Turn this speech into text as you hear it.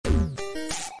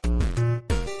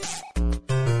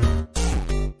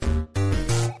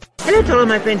Hello to all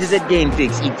my friends at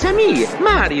GameFix. It's me,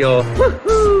 Mario.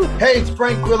 Woohoo! Hey, it's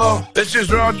Frank Grillo. This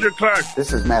is Roger Clark.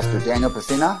 This is Master Daniel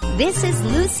Pacina. This is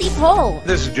Lucy Pohl.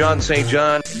 This is John St.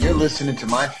 John. And you're listening to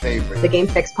my favorite, the Game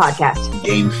Fix Podcast.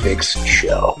 Game Fix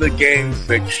Show. The Game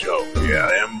Fix Show. Yeah,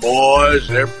 them boys,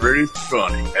 they're pretty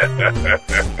funny.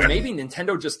 Maybe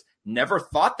Nintendo just never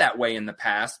thought that way in the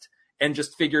past and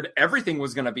just figured everything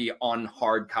was going to be on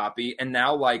hard copy, and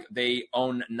now, like, they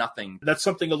own nothing. That's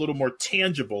something a little more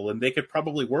tangible, and they could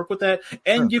probably work with that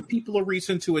and give people a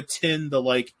reason to attend the,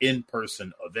 like,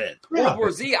 in-person event. World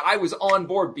War Z, I was on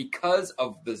board because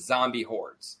of the zombie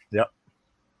hordes. Yep.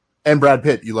 And Brad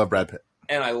Pitt. You love Brad Pitt.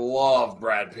 And I love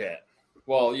Brad Pitt.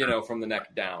 Well, you know, from the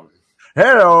neck down.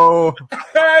 Hey-o!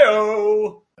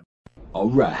 Hey-o! All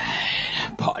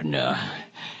right, partner.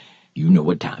 You know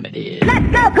what time it is.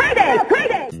 Let's go crazy!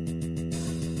 Crazy!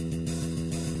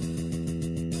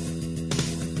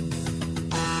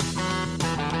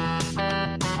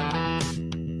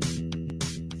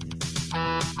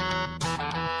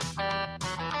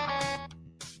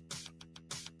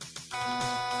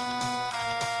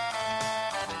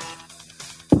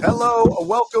 Hello,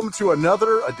 welcome to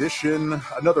another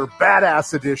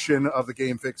badass edition of the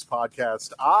Game Fix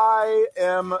Podcast. I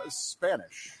am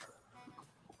Spanish.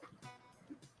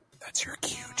 That's your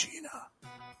cue, Gina.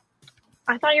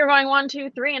 I thought you were going 1,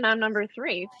 2, 3, and I'm number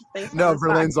 3. No,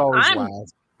 Verlaine's always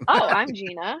last. Oh, I'm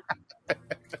Gina.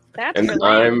 That's and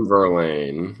Verlaine. I'm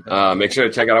Verlaine. Make sure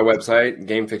to check out our website,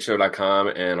 GameFixShow.com,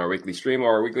 and our weekly stream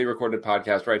or our weekly recorded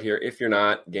podcast right here. If you're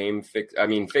not,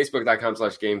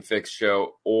 Facebook.com/GameFixShow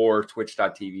or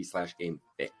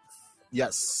Twitch.tv/GameFix.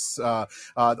 Yes.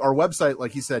 Our website,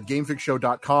 like he said,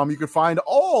 GameFixShow.com. You can find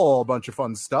a bunch of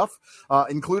fun stuff,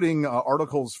 including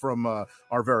articles from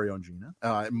our very own Gina,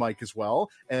 Mike as well.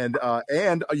 And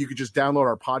you could just download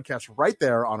our podcast right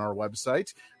there on our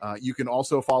website. You can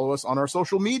also follow us on our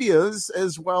social medias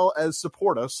as well as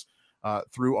support us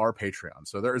through our Patreon.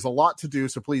 So there is a lot to do.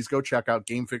 So please go check out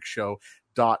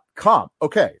GameFixShow.com.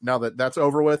 Okay. Now that that's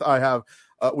over with, we got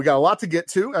a lot to get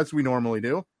to as we normally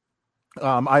do.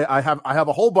 I have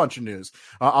a whole bunch of news.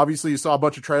 Obviously you saw a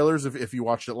bunch of trailers if you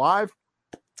watched it live.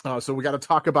 So we got to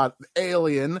talk about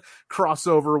Alien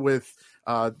crossover with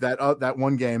that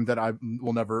one game that I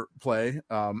will never play.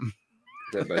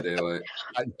 Dead by Daylight.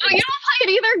 You don't play it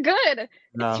either. Good.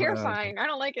 No, it's terrifying. I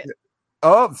don't like it.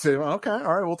 Oh, so, okay.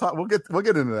 All right. We'll get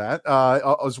into that.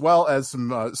 As well as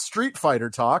some Street Fighter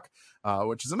talk.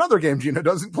 Which is another game Gina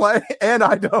doesn't play, and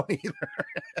I don't either.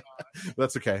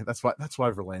 That's okay. That's why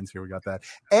Verlaine's here. We got that.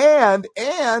 And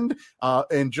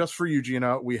just for you,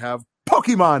 Gina, we have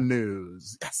Pokemon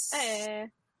news. Yes. Hey.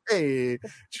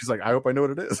 She's like, I hope I know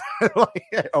what it is.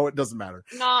 Oh, it doesn't matter.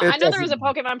 No, I know there was a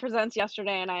Pokemon Presents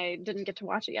yesterday, and I didn't get to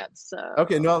watch it yet. So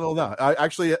okay, no. I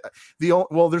actually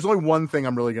there's only one thing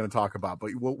I'm really going to talk about, but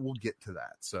we'll get to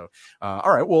that. So,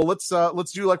 all right, well let's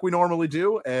do like we normally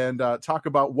do and talk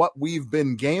about what we've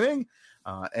been gaming.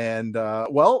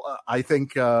 I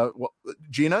think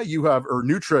Gina, you have, or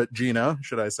Nutra Gina,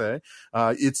 should I say?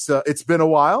 It's been a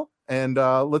while, and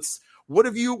what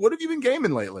have you been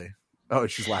gaming lately? Oh,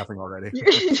 she's laughing already.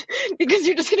 Because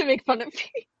you're just going to make fun of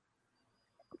me.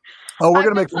 Oh, we're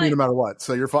going to make fun of you no matter what,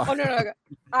 so you're fine. Oh, no.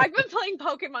 I've been playing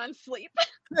Pokemon Sleep.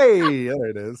 Hey, there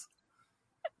it is.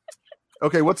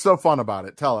 Okay, what's so fun about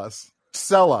it? Tell us.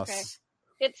 Sell us.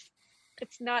 Okay.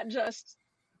 It's not just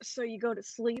so you go to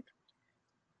sleep.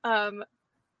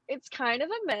 It's kind of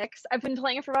a mix. I've been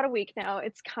playing it for about a week now.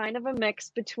 It's kind of a mix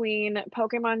between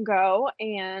Pokemon Go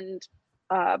and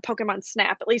Pokemon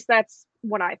Snap. At least that's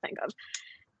what I think of.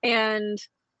 And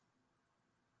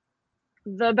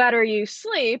the better you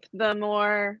sleep, the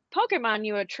more Pokemon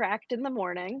you attract in the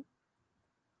morning.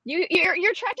 You're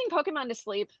attracting Pokemon to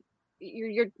sleep.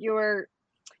 You're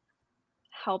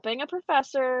helping a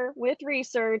professor with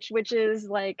research, which is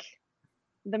like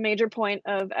the major point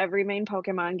of every main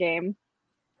Pokemon game.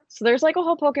 So there's like a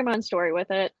whole Pokemon story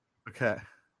with it. Okay.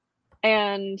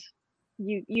 And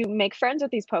you make friends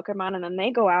with these Pokemon, and then they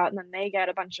go out and then they get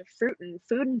a bunch of fruit and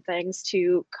food and things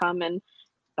to come and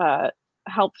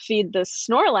help feed the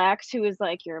Snorlax, who is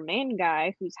like your main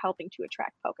guy who's helping to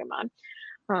attract Pokemon.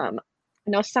 I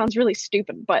know it sounds really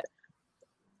stupid, but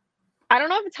I don't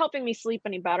know if it's helping me sleep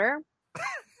any better.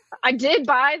 I did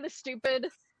buy the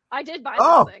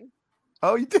thing.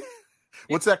 Oh, you did?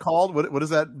 What's that called? What is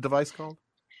that device called?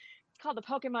 It's called the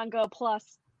Pokemon Go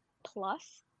Plus.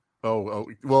 Oh,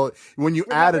 well, when you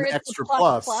add an extra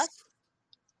plus.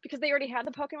 Because they already had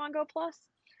the Pokemon Go Plus.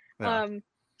 Yeah.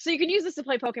 So you can use this to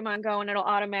play Pokemon Go, and it'll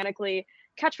automatically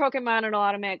catch Pokemon, it'll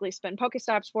automatically spin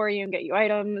Pokestops for you and get you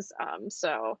items.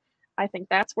 So I think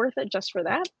that's worth it just for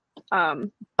that.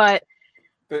 But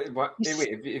wait,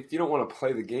 if you don't want to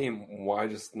play the game, why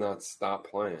just not stop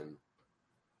playing?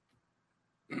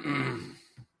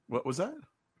 What was that?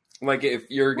 Like, if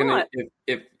you're gonna,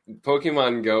 if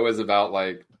Pokemon Go is about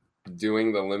like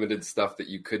doing the limited stuff that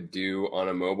you could do on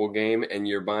a mobile game, and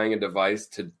you're buying a device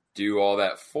to do all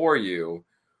that for you,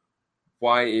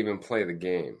 why even play the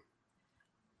game?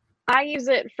 I use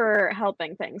it for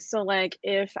helping things. So, like,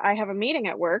 if I have a meeting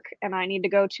at work and I need to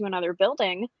go to another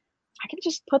building, I can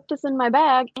just put this in my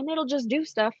bag and it'll just do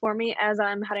stuff for me as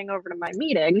I'm heading over to my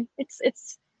meeting. It's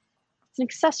an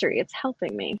accessory. It's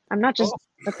helping me. I'm not just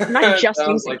Sounds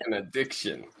using like it. an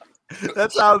addiction.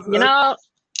 That sounds. You know.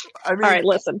 I mean, all right,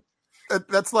 listen.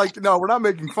 That's like, no, we're not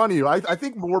making fun of you. I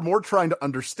think we're more trying to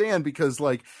understand, because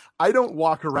like I don't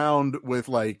walk around with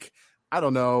like, I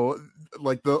don't know,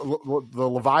 like the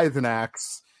Leviathan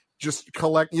axe, just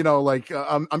collect, you know, like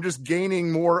I'm just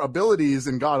gaining more abilities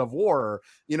in God of War.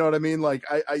 You know what I mean? Like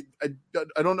I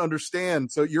don't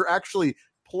understand. So you're actually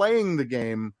playing the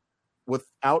game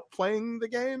without playing the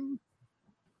game?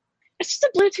 It's just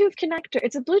a Bluetooth connector.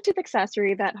 It's a Bluetooth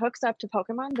accessory that hooks up to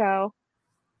Pokemon Go.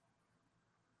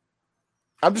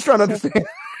 I'm just trying to understand.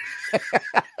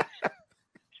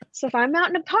 So if I'm out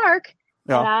in a park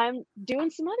Yeah. and I'm doing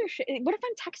some other shit, what if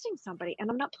I'm texting somebody and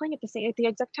I'm not playing at the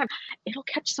exact time? It'll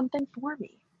catch something for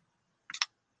me.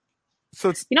 So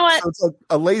it's, you know what? So it's like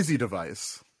a lazy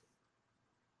device.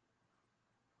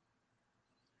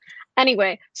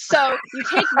 Anyway, so you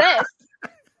take this,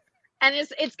 and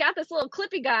it's got this little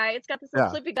clippy guy. It's got this little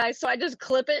clippy guy. So I just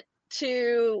clip it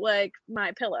to like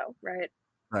my pillow, right?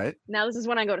 Right. Now this is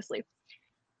when I go to sleep,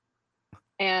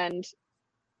 and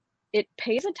it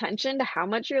pays attention to how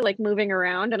much you're like moving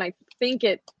around, and I think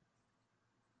it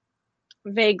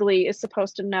vaguely is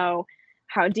supposed to know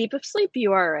how deep of sleep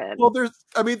you are in. Well,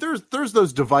 there's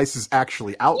those devices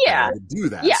actually out there to do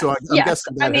that. Yes, so I'm yes.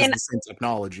 guessing that I mean, has the same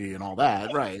technology and all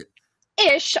that, right?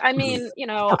 Ish. I mean, you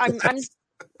know, I'm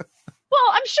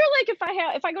well, I'm sure like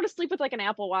if I go to sleep with like an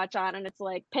Apple Watch on and it's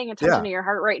like paying attention to your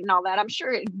heart rate and all that, I'm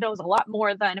sure it knows a lot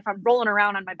more than if I'm rolling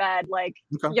around on my bed. Like,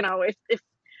 you know, if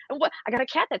what, I got a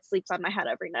cat that sleeps on my head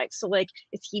every night. So like,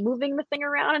 is he moving the thing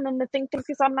around and then the thing thinks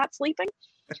I'm not sleeping?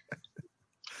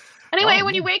 Anyway,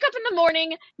 when you wake up in the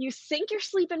morning, you sync your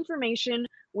sleep information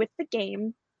with the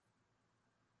game.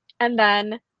 And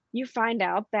then you find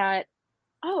out that,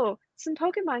 oh, some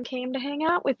Pokemon came to hang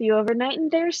out with you overnight and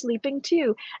they're sleeping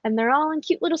too. And they're all in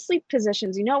cute little sleep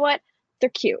positions. You know what? They're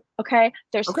cute. Okay.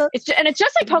 It's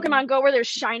just like Pokemon Go where there's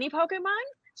shiny Pokemon.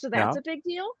 So that's a big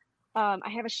deal. I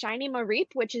have a shiny Mareep,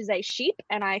 which is a sheep.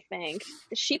 And I think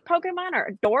the sheep Pokemon are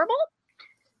adorable.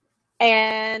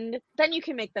 And then you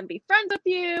can make them be friends with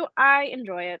you. I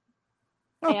enjoy it.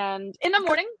 Oh. And in the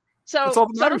morning, so I don't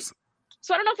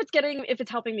know if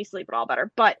it's helping me sleep at all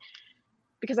better, but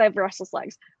because I have restless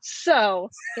legs.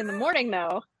 So in the morning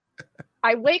though,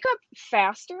 I wake up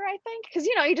faster, I think, because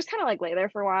you know, you just kind of like lay there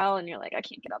for a while and you're like, I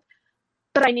can't get up.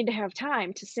 But I need to have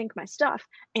time to sync my stuff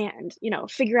and, you know,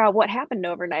 figure out what happened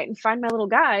overnight and find my little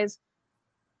guys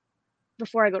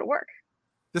before I go to work.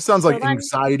 This sounds like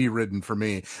anxiety ridden for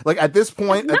me. Like at this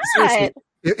point, seriously,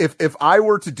 if I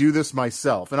were to do this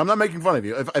myself, and I'm not making fun of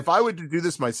you, if I were to do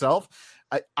this myself,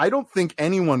 I don't think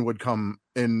anyone would come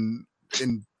in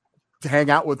to hang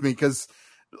out with me because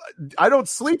I don't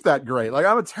sleep that great. Like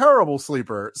I'm a terrible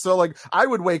sleeper. So like I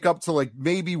would wake up to like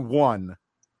maybe 1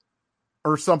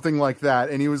 or something like that.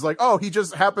 And he was like, oh, he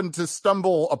just happened to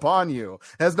stumble upon you.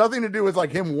 It has nothing to do with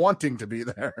like him wanting to be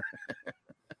there.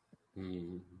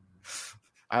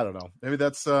 I don't know. Maybe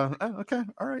that's okay.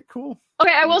 All right, cool.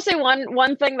 Okay, I will say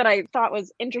one thing that I thought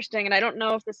was interesting, and I don't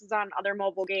know if this is on other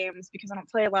mobile games because I don't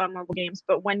play a lot on mobile games,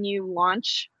 but when you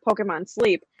launch Pokemon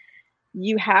Sleep,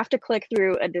 you have to click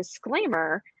through a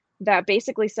disclaimer that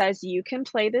basically says you can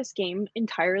play this game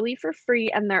entirely for free,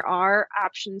 and there are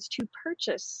options to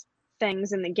purchase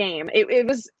things in the game.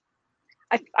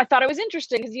 I thought it was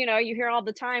interesting because, you know, you hear all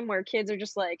the time where kids are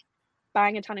just like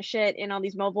buying a ton of shit in all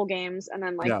these mobile games and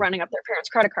then like running up their parents'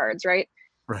 credit cards, right?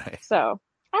 Right. So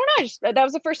I don't know. That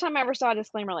was the first time I ever saw a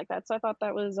disclaimer like that. So I thought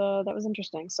that was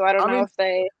interesting. So I don't know if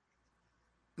they.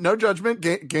 No judgment.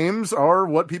 Games are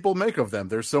what people make of them.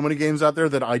 There's so many games out there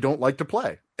that I don't like to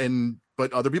play,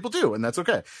 but other people do, and that's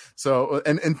okay. So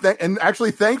and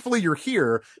actually, thankfully, you're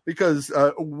here because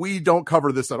we don't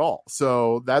cover this at all.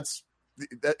 So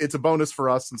it's a bonus for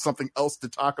us and something else to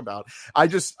talk about.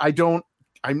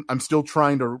 I'm still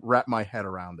trying to wrap my head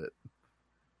around it,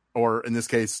 or in this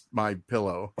case, my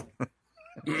pillow.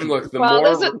 Look,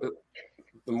 the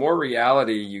more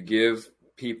reality you give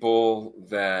people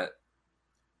that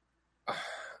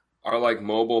are like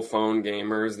mobile phone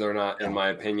gamers. They're not, in my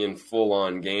opinion, full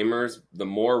on gamers. The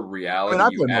more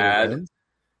reality you add,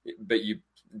 but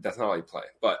that's not how you play.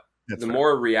 But the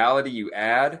more reality you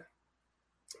add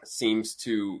seems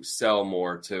to sell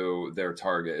more to their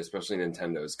target, especially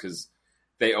Nintendo's, because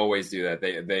they always do that.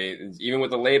 They even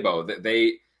with the Labo,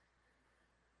 they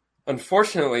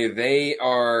unfortunately they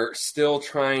are still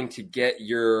trying to get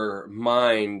your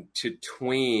mind to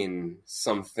tween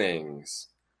some things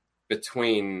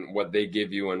between what they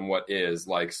give you and what is,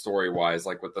 like story wise,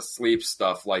 like with the sleep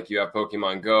stuff. Like you have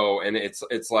Pokemon Go, and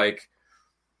it's like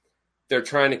they're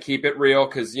trying to keep it real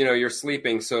because you're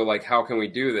sleeping. So like, how can we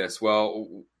do this?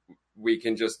 Well, we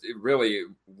can just really,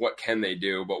 what can they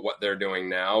do but what they're doing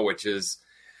now, which is,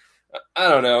 I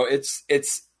don't know. It's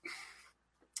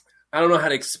I don't know how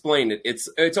to explain it. It's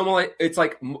almost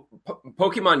like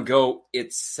Pokemon Go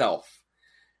itself.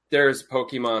 There's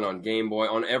Pokemon on Game Boy,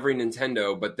 on every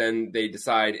Nintendo, but then they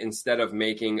decide instead of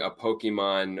making a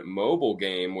Pokemon mobile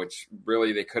game, which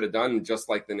really they could have done just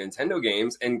like the Nintendo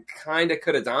games and kind of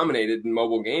could have dominated in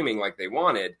mobile gaming like they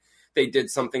wanted, they did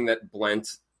something that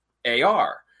blent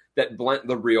AR, that blent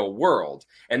the real world.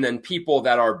 And then people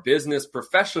that are business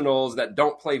professionals that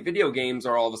don't play video games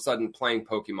are all of a sudden playing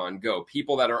Pokemon Go.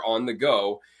 People that are on the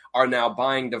go are now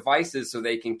buying devices so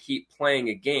they can keep playing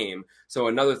a game. So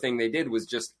another thing they did was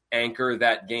just anchor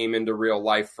that game into real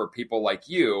life for people like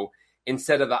you,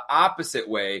 instead of the opposite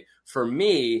way. For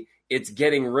me, it's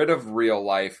getting rid of real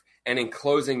life and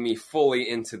enclosing me fully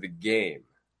into the game.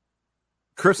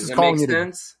 Chris is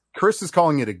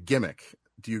calling it a gimmick.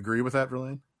 Do you agree with that,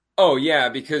 Verlaine? Oh, yeah,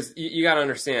 because you got to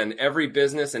understand, every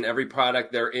business and every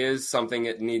product, there is something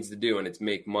it needs to do, and it's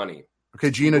make money.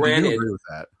 Okay, Gina, do you agree with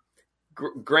that?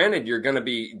 Granted, you're going to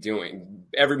be doing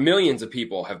millions of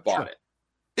people have bought it.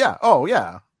 Yeah. Oh,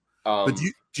 yeah. But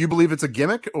do you believe it's a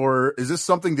gimmick, or is this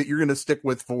something that you're going to stick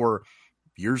with for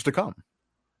years to come?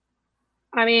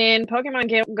 I mean,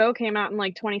 Pokemon Go came out in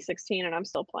like 2016, and I'm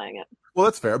still playing it. Well,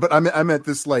 that's fair, but I meant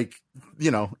this, like,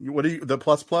 what are you, the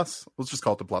plus? Let's just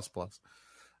call it the plus.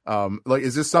 Like,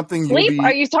 is this something sleep?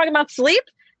 Are you talking about sleep?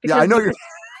 Because, yeah, I know you're.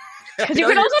 Because you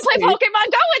can also play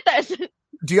Pokemon Go with this.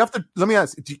 Do you have to? Let me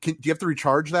ask. Do you have to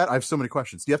recharge that? I have so many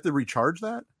questions. Do you have to recharge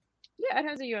that? Yeah, it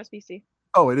has a USB-C.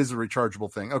 Oh, it is a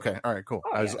rechargeable thing. Okay, all right, cool.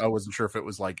 Oh, I wasn't sure if it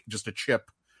was like just a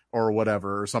chip or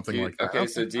whatever or something like that. Okay,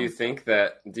 so do you think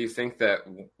that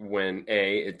when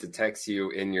it detects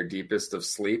you in your deepest of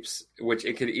sleeps, which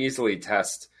it could easily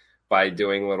test by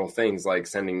doing little things like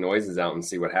sending noises out and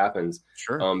see what happens?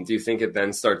 Sure. Do you think it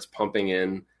then starts pumping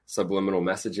in subliminal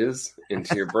messages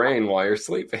into your brain while you're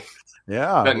sleeping?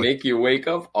 Yeah. That make you wake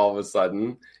up all of a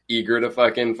sudden eager to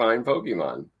fucking find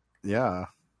Pokemon. Yeah.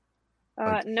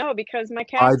 No, because my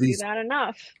cats do that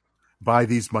enough. Buy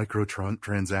these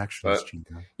transactions.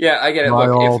 Yeah, I get it. Buy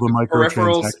Look, all if the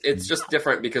peripherals, it's just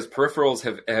different because peripherals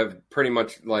have pretty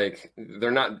much, like,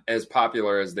 they're not as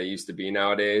popular as they used to be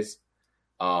nowadays.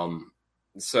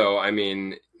 So, I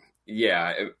mean,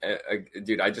 yeah,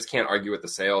 dude, I just can't argue with the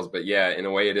sales, but yeah, in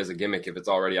a way it is a gimmick if it's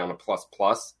already on a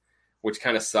plus, which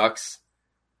kind of sucks.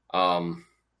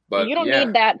 But you don't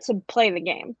need that to play the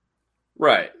game.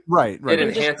 Right. It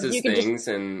enhances things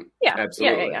and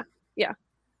absolutely. Yeah.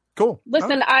 Cool.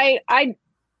 Listen, I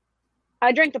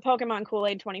drank the Pokemon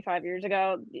Kool-Aid 25 years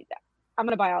ago. I'm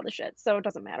gonna buy all the shit, so it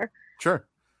doesn't matter. Sure.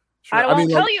 I won't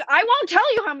tell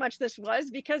you how much this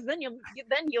was, because then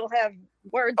you'll have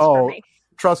words for me.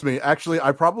 Trust me. Actually,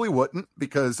 I probably wouldn't,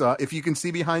 because if you can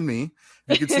see behind me,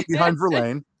 you can see behind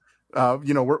Verlaine.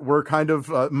 We're kind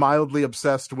of mildly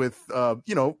obsessed with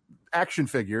action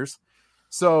figures,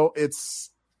 so it's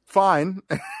fine.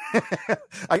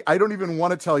 I don't even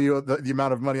want to tell you the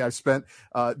amount of money I've spent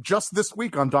just this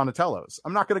week on Donatello's.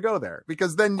 I'm not going to go there,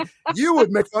 because then you would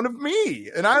make fun of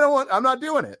me, and I'm not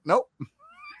doing it. Nope.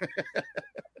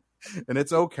 And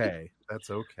it's okay.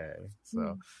 That's okay.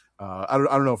 So I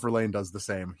don't know if Verlaine does the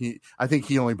same. I think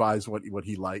he only buys what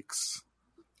he likes.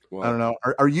 Well, I don't know.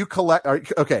 Are you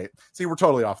okay? See, we're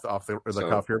totally off the cuff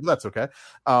here, but that's okay.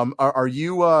 Are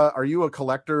you a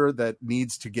collector that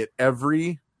needs to get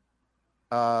every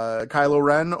Kylo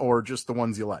Ren, or just the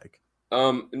ones you like?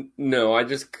 No,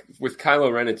 with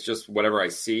Kylo Ren, it's just whatever I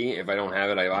see. If I don't have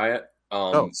it, I buy it.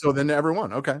 So then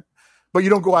everyone, okay. But you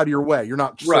don't go out of your way. You're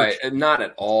not searching. Right, and not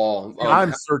at all.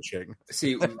 I'm searching.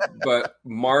 See, but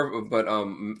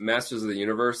Masters of the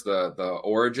Universe, the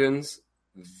Origins,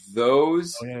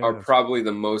 those are probably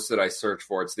the most that I search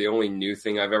for. It's the only new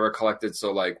thing I've ever collected.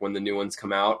 So, like, when the new ones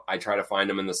come out, I try to find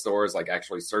them in the stores, like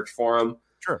actually search for them.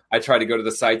 Sure. I try to go to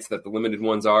the sites that the limited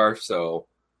ones are. So,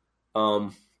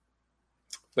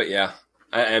 but yeah.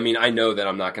 I mean, I know that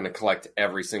I'm not going to collect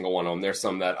every single one of them. There's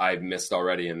some that I've missed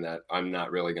already and that I'm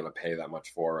not really going to pay that much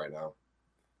for right now.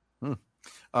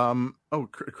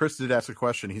 Chris did ask a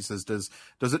question. He says, does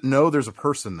it know there's a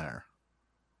person there?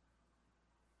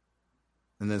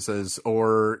 And then it says,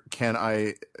 or can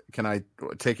I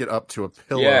take it up to a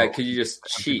pillow? Yeah, could you just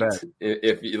cheat?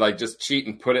 If you like, just cheat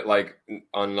and put it like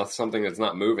on something that's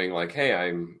not moving. Like, hey,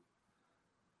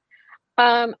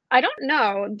 I don't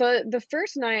know. The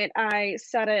first night I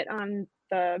set it on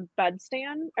the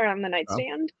bedstand or on the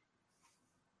nightstand,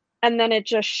 and then it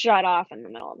just shut off in the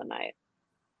middle of the night.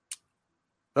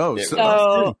 Oh,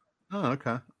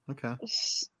 okay.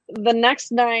 The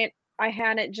next night I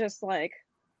had it just like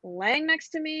laying next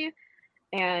to me,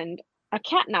 and a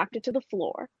cat knocked it to the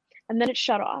floor, and then it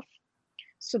shut off.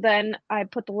 So then I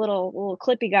put the little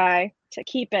clippy guy to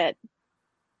keep it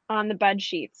on the bed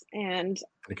sheets, and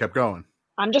it kept going.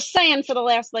 I'm just saying, for the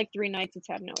last like 3 nights, it's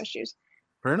had no issues.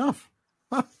 Fair enough.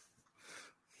 Huh.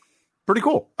 Pretty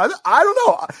cool. I don't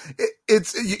know.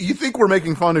 It's you think we're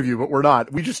making fun of you, but we're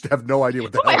not. We just have no idea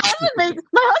what the hell. My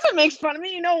husband makes fun of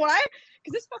me. You know why?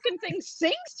 Because this fucking thing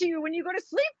sings to you when you go to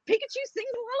sleep. Pikachu sings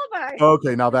a lullaby.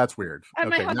 Okay, now that's weird.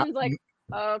 And okay, my husband's like,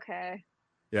 okay.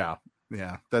 Yeah.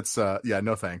 That's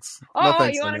no thanks. Oh, no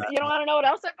thanks you don't want to know what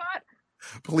else I bought?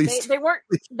 Please. They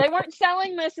weren't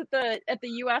selling this at the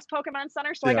US Pokemon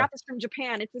Center, so I got this from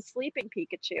Japan. It's a sleeping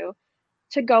Pikachu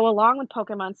to go along with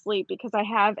Pokemon Sleep, because I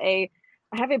have a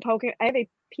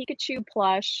Pikachu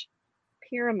plush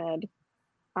pyramid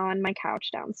on my couch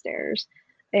downstairs,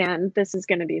 and this is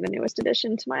going to be the newest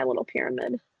addition to my little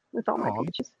pyramid with all my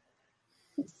Pikachus.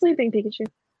 It's sleeping Pikachu.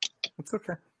 It's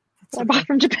okay. I bought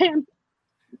from Japan.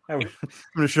 I'm going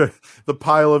to show you the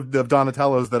pile of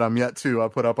Donatellos that I'm yet to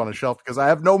put up on a shelf, because I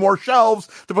have no more shelves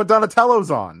to put Donatellos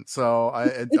on. So I'm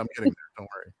getting there. Don't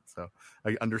worry. So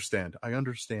I understand.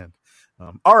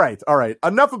 All right.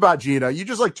 Enough about Gina. You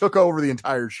just like took over the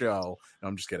entire show. No,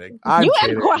 I'm just kidding. You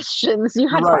had questions.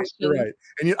 Right.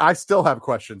 And I still have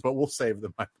questions, but we'll save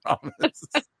them. I promise.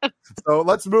 So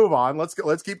let's move on.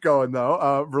 Let's keep going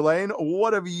though. Verlaine,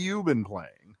 what have you been playing?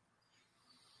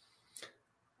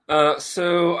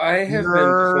 So I have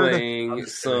been playing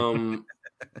some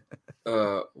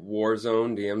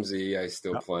Warzone DMZ. I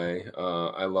still play.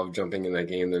 I love jumping in that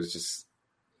game. There's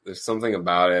something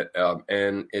about it,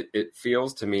 and it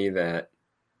feels to me that.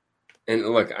 And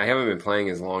look, I haven't been playing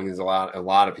as long as a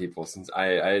lot of people, since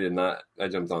I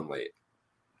jumped on late.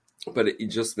 But it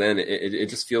just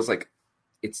feels like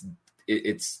it's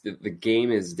the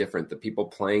game is different. The people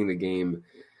playing the game.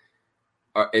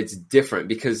 It's different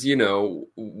because,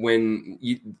 when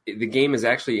the game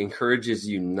actually encourages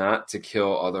you not to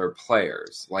kill other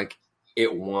players. Like,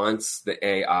 it wants the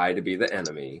AI to be the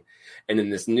enemy. And in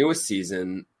this newest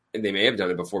season, they may have done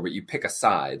it before, but you pick a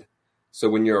side. So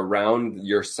when you're around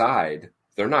your side,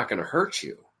 they're not going to hurt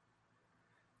you.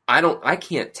 I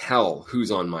can't tell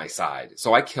who's on my side.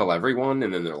 So I kill everyone,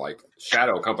 and then they're like,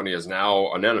 Shadow Company is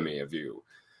now an enemy of you.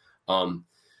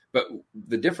 But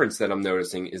the difference that I'm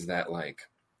noticing is that, like,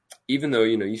 even though,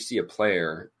 you see a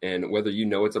player, and whether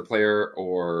it's a player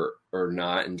or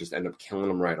not, and just end up killing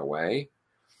them right away,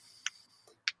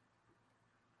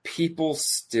 people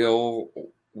still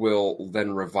will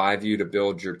then revive you to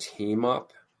build your team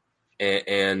up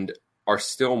and are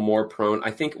still more prone.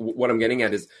 I think what I'm getting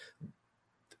at is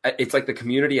it's like the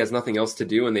community has nothing else to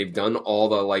do, and they've done all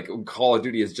the, like, Call of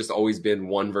Duty has just always been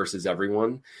one versus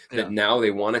everyone, that now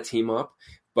they want to team up.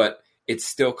 But it's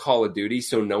still Call of Duty,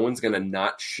 so no one's going to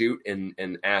not shoot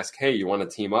and ask, hey, you want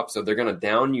to team up? So they're going to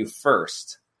down you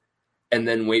first and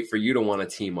then wait for you to want to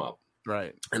team up.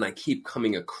 Right. And I keep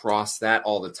coming across that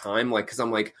all the time, like, because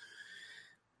I'm like,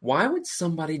 why would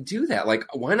somebody do that? Like,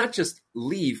 why not just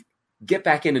leave, get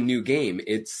back in a new game?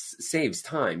 It saves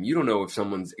time. You don't know if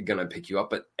someone's going to pick you up,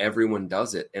 but everyone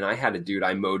does it. And I had a dude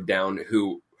I mowed down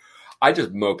who... I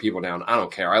just mow people down. I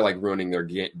don't care. I like ruining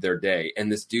their day.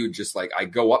 And this dude just, like, I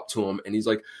go up to him and he's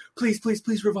like, please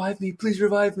revive me. Please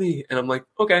revive me. And I'm like,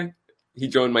 okay. He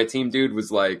joined my team. Dude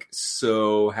was, like,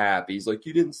 so happy. He's like,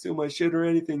 you didn't steal my shit or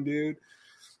anything, dude.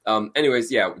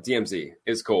 Anyways, yeah, DMZ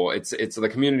is cool. It's the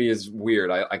community is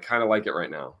weird. I kind of like it right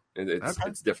now.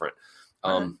 It's different.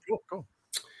 Cool.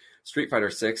 Street Fighter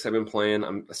 6 I've been playing.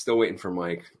 I'm still waiting for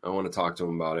Mike. I want to talk to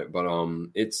him about it. But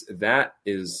that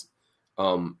is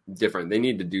different. They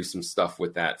need to do some stuff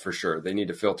with that for sure. They need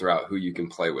to filter out who you can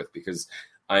play with, because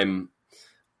I'm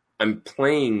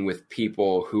playing with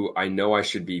people who I know I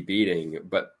should be beating,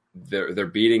 but they're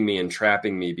beating me and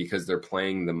trapping me because they're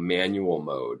playing the manual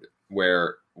mode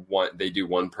where they do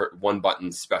one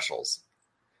button specials.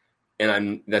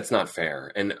 And that's not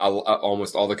fair. And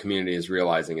almost all the community is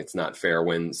realizing it's not fair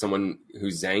when someone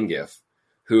who's Zangief,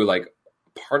 who like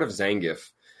part of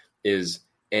Zangief is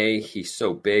he's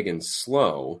so big and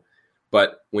slow,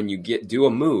 but when you do a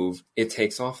move, it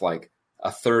takes off like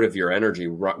a third of your energy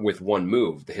with one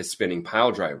move, his spinning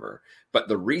pile driver. But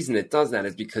the reason it does that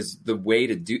is because the way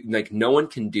to do, like, no one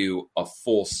can do a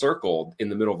full circle in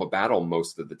the middle of a battle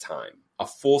most of the time. A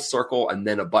full circle and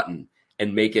then a button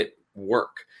and make it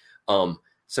work.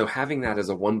 So having that as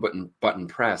a one button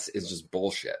press is just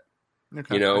bullshit.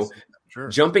 Okay, sure.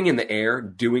 Jumping in the air,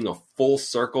 doing a full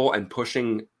circle and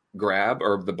pushing grab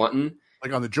or the button,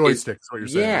 like on the joystick, is what you're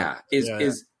saying.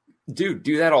 Yeah, dude,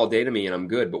 do that all day to me and I'm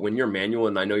good. But when you're manual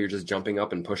and I know you're just jumping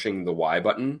up and pushing the Y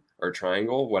button or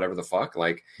triangle, whatever the fuck,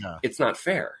 like it's not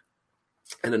fair.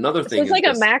 And another thing, it's like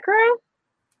a macro.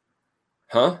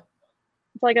 Huh?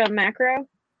 It's like a macro.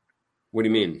 What do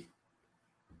you mean?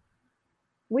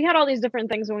 We had all these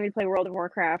different things when we play World of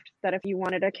Warcraft that if you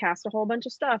wanted to cast a whole bunch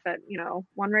of stuff at,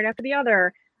 one right after the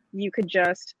other, you could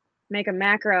just make a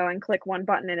macro and click one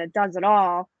button and it does it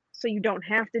all. So you don't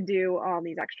have to do all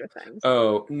these extra things.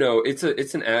 Oh, no,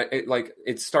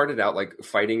 it started out like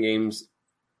fighting games.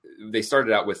 They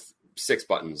started out with 6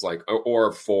 buttons, like,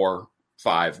 or 4,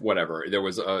 5, whatever. There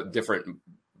was a different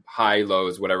high,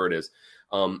 lows, whatever it is.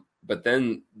 But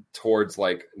then towards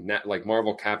like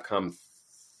Marvel Capcom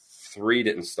 3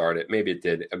 didn't start it. Maybe it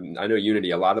did. I know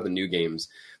Unity, a lot of the new games,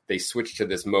 they switched to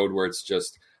this mode where it's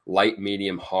just light,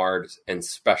 medium, hard, and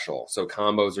special. So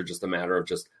combos are just a matter of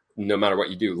just no matter what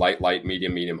you do, light,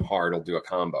 medium, medium, hard will do a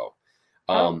combo.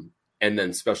 And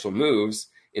then special moves,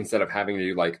 instead of having to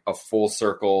do like a full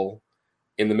circle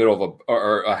in the middle of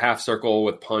or a half circle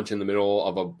with punch in the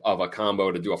middle of a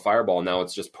combo to do a fireball, now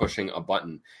it's just pushing a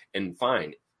button. And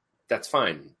fine, that's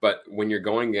fine. But when you're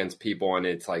going against people and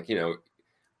it's like,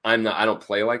 I don't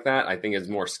play like that. I think there's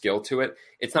more skill to it.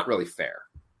 It's not really fair.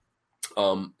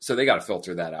 So they got to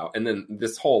filter that out. And then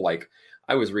this whole, like,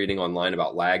 I was reading online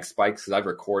about lag spikes because I've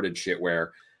recorded shit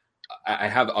where I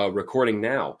have a recording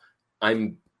now.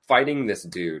 I'm fighting this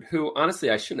dude who honestly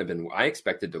I shouldn't have been. I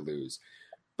expected to lose,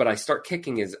 but I start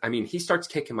kicking he starts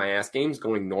kicking my ass. Game's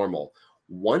going normal.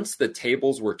 Once the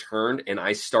tables were turned and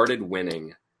I started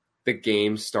winning, the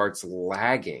game starts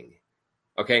lagging.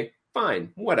 Okay,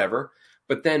 fine, whatever.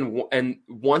 But then, and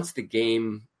once the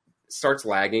game starts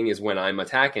lagging is when I'm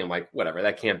attacking. I'm like, whatever,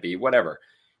 that can't be, whatever.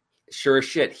 Sure as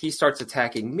shit, he starts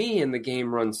attacking me and the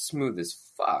game runs smooth as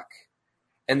fuck.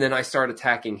 And then I start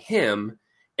attacking him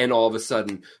and all of a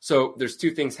sudden, so there's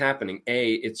 2 things happening.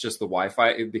 A, it's just the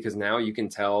Wi-Fi, because now you can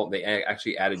tell, they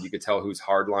actually added, you could tell who's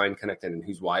hardline connected and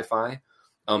who's Wi-Fi.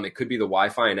 It could be the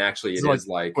Wi-Fi and actually it is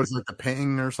like... Was it the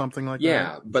ping or something like that?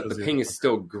 Yeah, but the ping is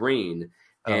still green.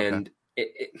 And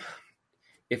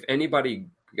if anybody,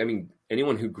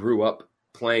 anyone who grew up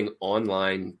playing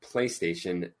online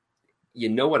PlayStation, you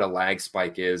know what a lag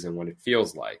spike is and what it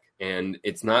feels like. And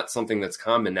it's not something that's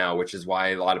common now, which is why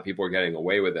a lot of people are getting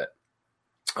away with it.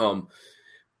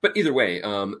 But either way,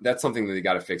 that's something that they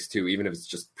got to fix too, even if it's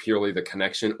just purely the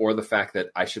connection or the fact that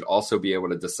I should also be able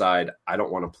to decide I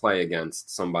don't want to play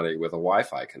against somebody with a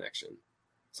Wi-Fi connection.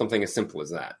 Something as simple as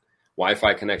that.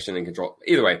 Wi-Fi connection and control.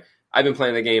 Either way, I've been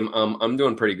playing the game. I'm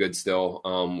doing pretty good still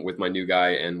with my new guy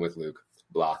and with Luke.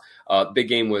 Blah. Big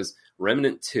game was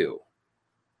Remnant 2.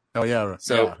 Oh, yeah.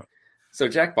 So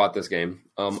Jack bought this game.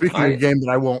 Speaking of a game that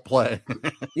I won't play.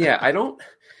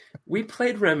 We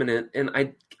played Remnant, and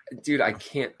I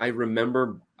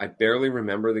barely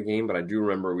remember the game, but I do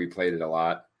remember we played it a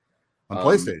lot. On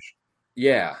PlayStation.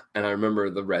 Yeah, and I remember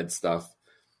the red stuff.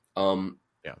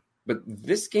 But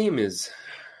this game it's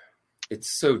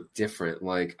so different.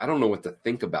 Like, I don't know what to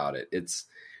think about it.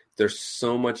 There's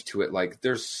so much to it. Like,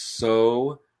 there's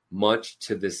so much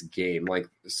to this game. Like,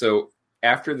 so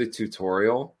after the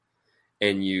tutorial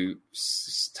and you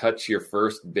touch your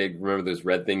first remember those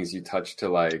red things you touch to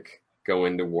like go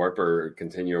into warp or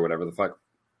continue or whatever the fuck,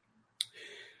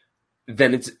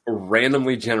 then it's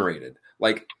randomly generated.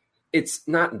 Like, it's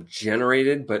not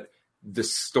generated, but the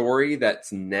story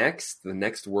that's next, the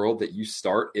next world that you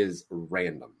start is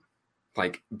random.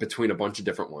 Like, between a bunch of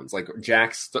different ones. Like,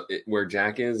 where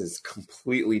Jack is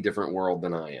completely different world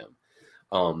than I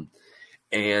am.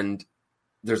 And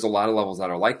there's a lot of levels that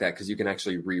are like that because you can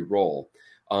actually re-roll.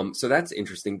 So that's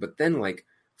interesting. But then, like,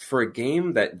 for a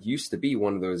game that used to be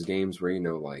one of those games where,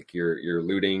 like, you're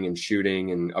looting and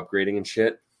shooting and upgrading and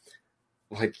shit,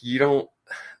 like, you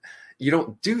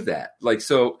don't do that. Like,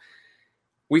 so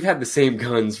we've had the same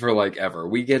guns for like ever.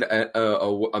 We get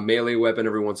a melee weapon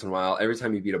every once in a while. Every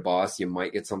time you beat a boss, you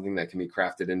might get something that can be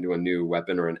crafted into a new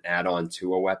weapon or an add-on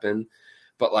to a weapon.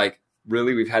 But like,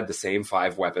 really, we've had the same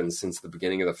 5 weapons since the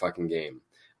beginning of the fucking game,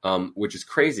 which is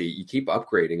crazy. You keep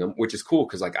upgrading them, which is cool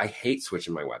because like I hate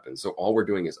switching my weapons, so all we're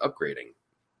doing is upgrading.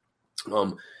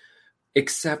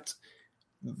 Except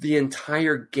the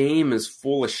entire game is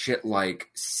full of shit like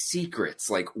secrets,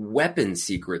 like weapon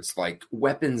secrets, like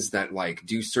weapons that like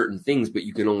do certain things, but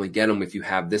you can only get them if you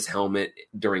have this helmet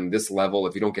during this level.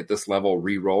 If you don't get this level,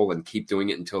 re-roll and keep doing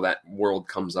it until that world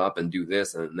comes up and do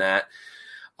this and that.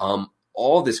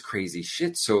 All this crazy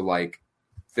shit. So like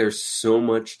there's so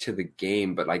much to the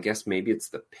game, but I guess maybe it's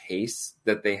the pace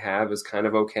that they have is kind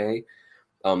of okay.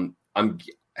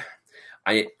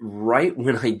 Right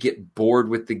when I get bored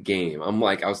with the game, I'm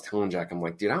like, I was telling Jack, I'm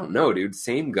like, dude, I don't know, dude.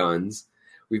 Same guns.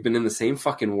 We've been in the same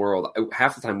fucking world.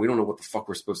 Half the time, we don't know what the fuck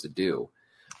we're supposed to do.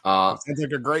 Sounds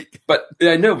like a great. But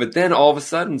I know. But then all of a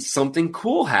sudden, something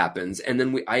cool happens, and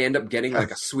then I end up getting like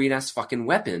a sweet ass fucking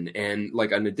weapon and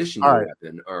like an additional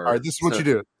weapon. All right, this is what you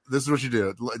do. This is what you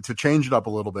do to change it up a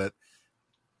little bit.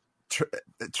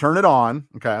 Turn it on,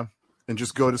 okay, and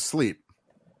just go to sleep.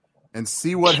 And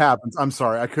see what happens. I'm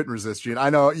sorry, I couldn't resist, Gene. I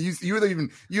know you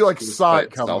saw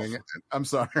it coming. I'm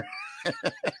sorry.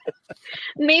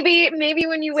 maybe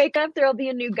when you wake up, there'll be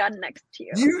a new gun next to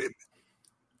you.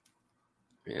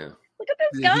 Yeah. Look at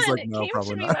this gun. Like, it no, came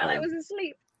to me not. while I was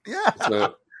asleep. Yeah.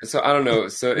 So I don't know.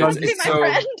 So it's my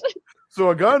friend. So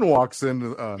a gun walks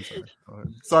in. I'm sorry.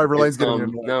 Sorry, Verlaine's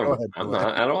getting no, go ahead, I'm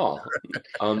not at all.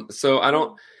 So I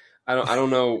don't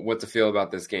know what to feel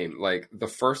about this game. Like the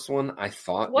first one, I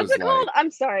thought what's was it called? Like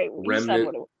I'm sorry,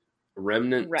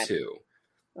 Remnant 2.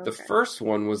 Okay. The first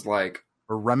one was like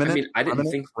Remnant. I mean, I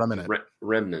didn't think Remnant.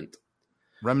 Remnant.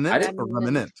 Remnant or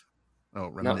Remnant? Oh,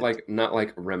 Remnant. Not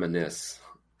like reminisce.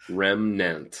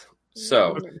 Remnant.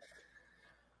 So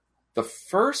the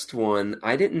first one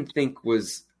I didn't think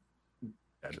was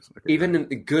even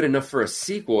good enough for a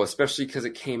sequel, especially because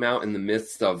it came out in the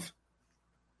midst of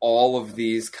all of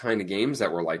these kind of games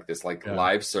that were like this, like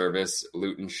live service,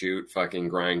 loot and shoot, fucking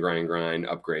grind,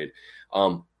 upgrade.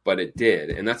 But it did.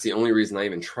 And that's the only reason I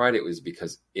even tried it was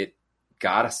because it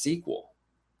got a sequel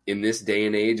in this day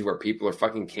and age where people are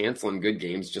fucking canceling good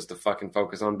games just to fucking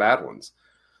focus on bad ones.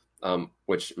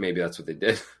 Which maybe that's what they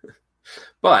did.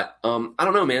 But I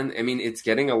don't know, man. I mean, it's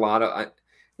getting a lot of,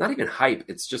 not even hype.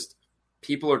 It's just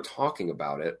people are talking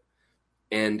about it.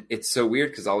 And it's so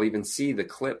weird because I'll even see the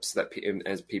clips that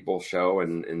as people show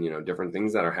and different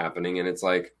things that are happening. And it's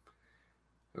like,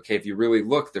 okay, if you really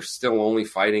look, they're still only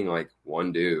fighting like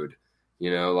one dude,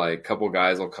 like a couple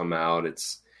guys will come out.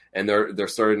 And they're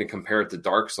starting to compare it to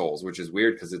Dark Souls, which is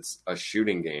weird because it's a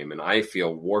shooting game. And I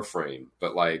feel Warframe,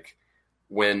 but like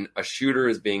when a shooter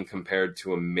is being compared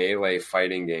to a melee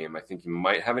fighting game, I think you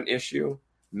might have an issue.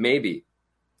 Maybe.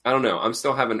 I don't know. I'm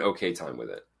still having an okay time with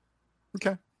it.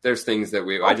 Okay. There's things that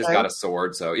I just got a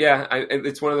sword. So yeah,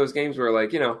 it's one of those games where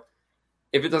like,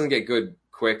 if it doesn't get good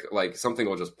quick, like something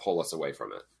will just pull us away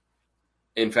from it.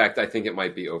 In fact, I think it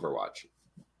might be Overwatch.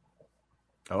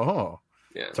 Oh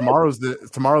yeah. Tomorrow's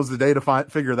the day to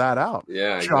figure that out.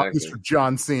 Yeah. Exactly. Mr.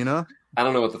 John Cena. I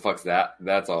don't know what the fuck's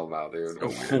that's all about, dude.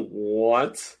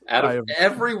 What? Out of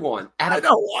everyone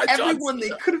they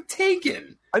could have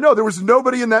taken. I know there was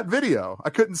nobody in that video. I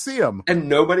couldn't see him. And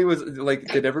nobody was like,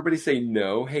 did everybody say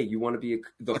no? Hey, you want to be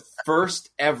the first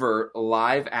ever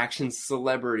live action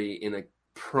celebrity in a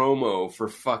promo for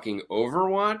fucking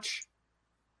Overwatch?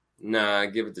 Nah,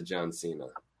 give it to John Cena.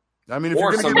 I mean, if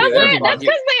that's because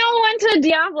they all went to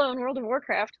Diablo and World of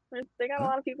Warcraft. They got a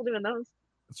lot of people doing those.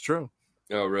 It's true.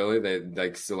 Oh, really? They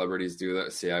like celebrities do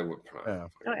that? See, I would. Yeah.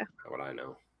 Oh, yeah. How would I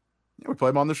know? Yeah, we play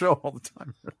them on the show all the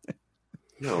time.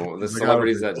 No, the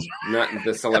celebrities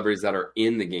that are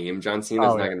in the game. John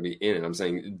Cena's not going to be in it. I'm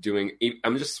saying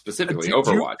I'm just specifically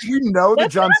Overwatch. Do you know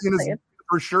that John Cena's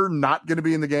for sure not going to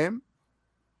be in the game?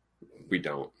 We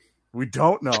don't. We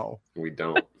don't know. We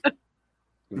don't.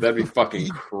 That'd be fucking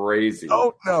crazy.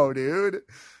 Oh no, dude.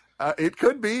 It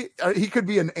could be. He could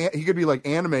be like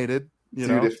animated.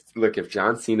 Dude, if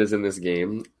John Cena's in this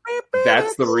game,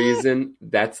 that's the reason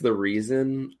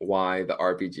why the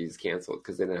RPG is canceled,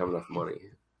 because they didn't have enough money.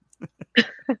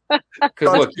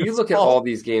 Because look, you look at all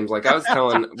these games, like I was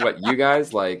telling you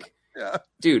guys, like,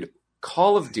 dude,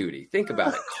 Call of Duty, think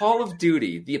about it. Call of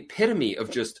Duty, the epitome of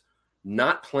just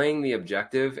not playing the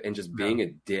objective and just being a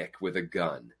dick with a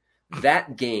gun.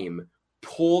 That game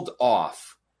pulled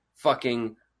off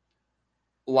fucking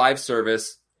live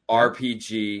service,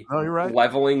 RPG, you're right.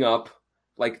 Leveling up.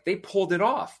 Like, they pulled it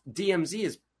off. DMZ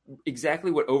is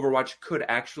exactly what Overwatch could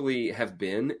actually have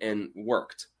been and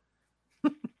worked.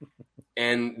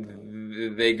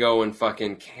 And they go and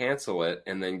fucking cancel it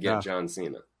and then get John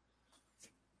Cena.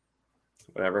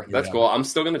 whatever. That's cool. I'm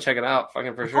still gonna check it out,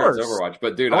 fucking for sure. It's Overwatch,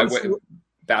 but dude, I went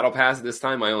Battle Pass this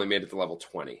time. I only made it to level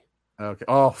 20. Okay.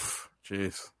 Oh,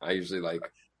 jeez. I usually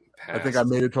pass. I think I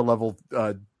made it to level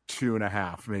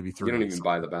 2.5, maybe 3. You don't even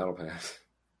buy the Battle Pass.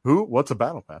 Who? What's a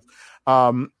Battle Pass?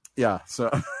 Yeah. So.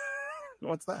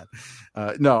 What's that?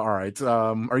 No, all right.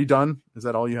 Are you done? Is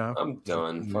that all you have? I'm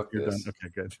done. Fuck You're this. Done?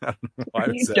 Okay, good. I don't know why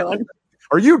Are you done?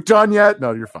 Are you done yet?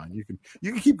 No, you're fine. You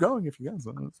can keep going if you guys.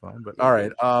 That's fine. But all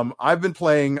right. I've been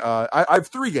playing. I have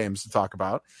 3 games to talk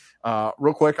about.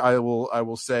 Real quick, I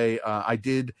will say I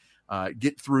did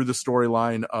get through the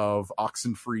storyline of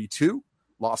Oxenfree 2: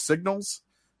 Lost Signals.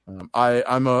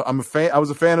 I'm a fan. I was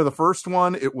a fan of the first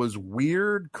one. It was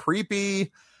weird,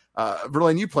 creepy.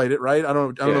 Verlaine, you played it, right? I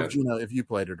don't know if Gina, if you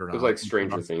played it or not. It was like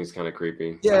Stranger Things, kind of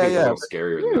creepy. Yeah, I think yeah. a little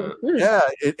scarier than that. Yeah,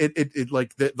 it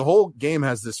like the whole game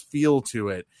has this feel to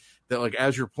it that like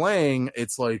as you're playing,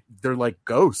 it's like they're like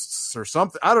ghosts or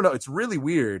something. I don't know. It's really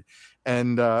weird.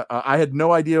 And I had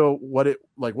no idea what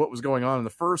was going on in the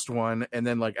first one, and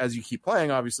then like as you keep playing,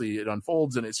 obviously it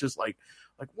unfolds, and it's just like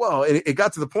whoa. It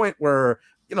got to the point where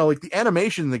like the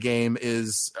animation in the game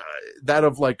is that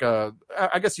of like I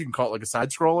guess you can call it like a side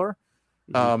scroller,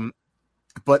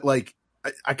 but like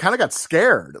I kind of got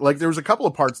scared. Like there was a couple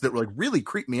of parts that were like really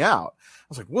creeped me out. I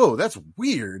was like, whoa, that's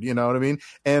weird. You know what I mean?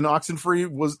 And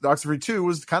Oxenfree 2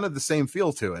 was kind of the same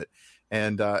feel to it,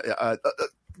 and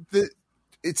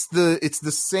it's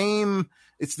the same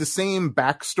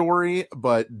backstory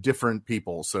but different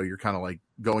people, so you're kind of like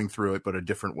going through it but a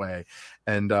different way.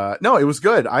 And no, it was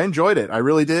good. I enjoyed it. I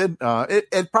really did.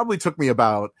 It probably took me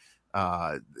about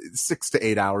 6 to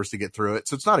 8 hours to get through it,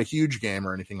 so it's not a huge game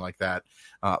or anything like that,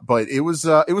 but it was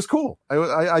cool.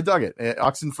 I dug it.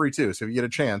 Oxenfree 2, so if you get a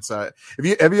chance, if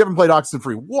you haven't played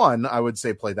Oxenfree 1, I would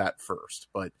say play that first.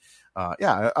 But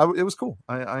it was cool.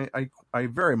 I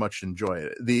very much enjoy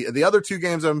it. The other 2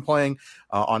 games I've been playing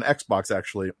on Xbox,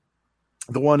 actually,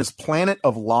 the one is Planet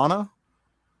of Lana.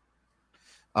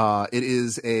 It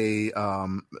is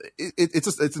it's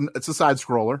a side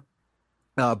scroller,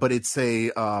 but it's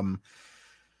a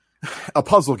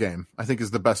puzzle game, I think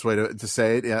is the best way to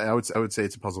say it. Yeah, I would say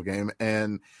it's a puzzle game,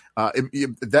 and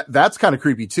that's kind of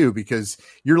creepy too, because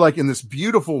you're like in this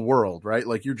beautiful world, right?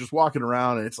 Like you're just walking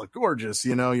around and it's like gorgeous,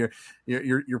 you're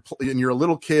and you're a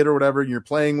little kid or whatever, and you're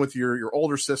playing with your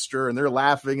older sister, and they're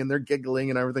laughing and they're giggling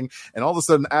and everything, and all of a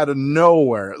sudden,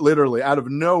 literally out of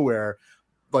nowhere,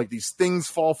 like these things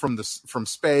fall from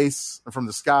space, from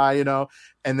the sky,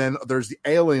 and then there's the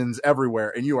aliens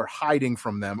everywhere, and you are hiding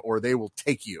from them or they will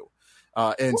take you.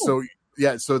 So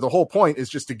the whole point is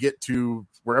just to get to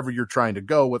wherever you're trying to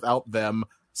go without them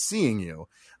seeing you.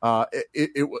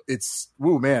 It's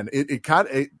woo, man. It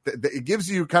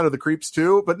gives you kind of the creeps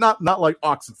too, but not like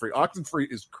Oxenfree. Oxenfree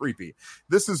is creepy.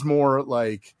 This is more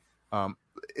like,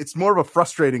 it's more of a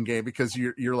frustrating game because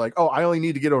you're like, oh, I only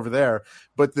need to get over there,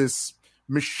 but this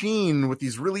machine with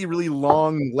these really, really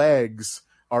long legs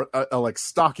are like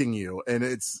stalking you, and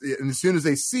as soon as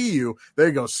they see you, they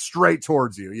go straight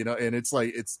towards you, and it's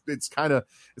like it's kind of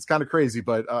crazy,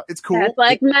 but it's cool. It's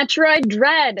like Metroid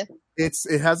Dread. It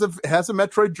has a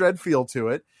Metroid Dread feel to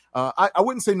it. I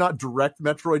wouldn't say not direct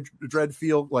Metroid Dread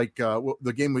feel, like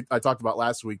the game I talked about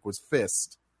last week was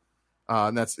Fist.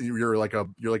 And that's you're like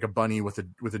a bunny with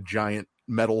a giant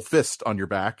metal fist on your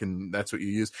back, and that's what you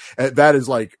use. And that is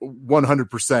like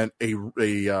 100% a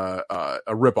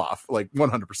ripoff, like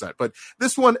 100%. But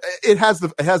this one, it has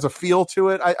a feel to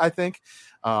it, I think.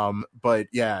 But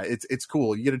yeah, it's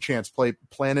cool. You get a chance, play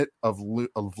Planet of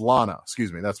Lana.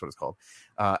 Excuse me, that's what it's called.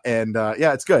 Yeah,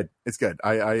 it's good. It's good.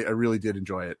 I really did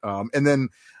enjoy it. And then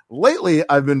lately,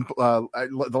 I've been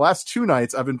the last 2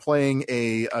 nights I've been playing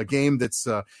a game that's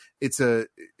another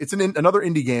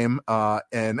indie game,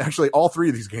 and actually all 3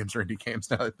 of these games are indie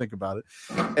games now that I think about it.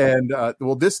 And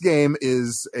this game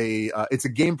is it's a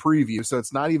game preview, so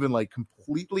it's not even like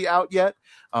completely out yet,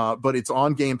 but it's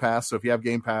on Game Pass. So if you have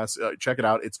Game Pass, check it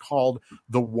out. It's called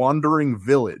The Wandering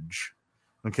Village.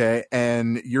 Okay,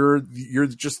 and you're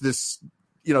just this,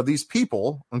 these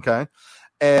people. Okay,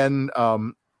 and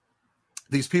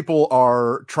these people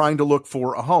are trying to look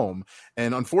for a home,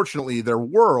 and unfortunately their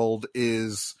world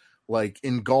is like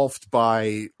engulfed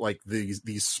by like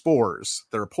these spores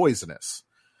that are poisonous,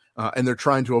 and they're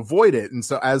trying to avoid it. And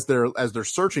so as they're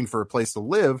searching for a place to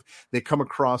live, they come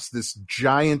across this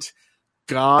giant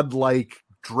godlike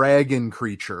dragon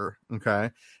creature.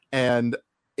 Okay, and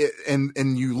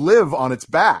you live on its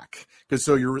back, because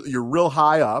so you're real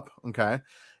high up. Okay.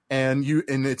 And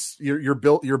you're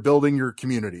building your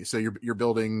community. So you're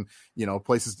building,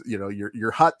 places,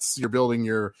 your huts, you're building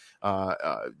your,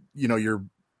 your,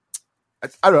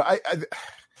 I don't know.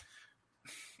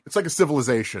 it's like a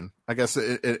civilization, I guess,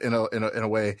 in a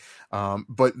way.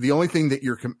 But the only thing that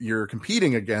you're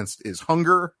competing against is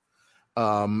hunger.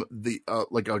 Every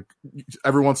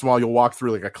once in a while you'll walk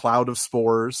through like a cloud of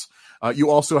spores. You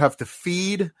also have to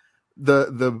feed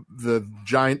the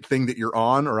giant thing that you're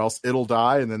on, or else it'll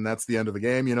die, and then that's the end of the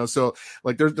game, you know. So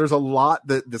like there's a lot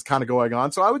that's kind of going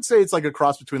on. So I would say it's like a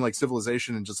cross between like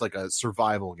Civilization and just like a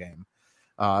survival game.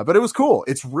 But it was cool.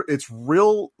 It's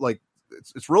real, like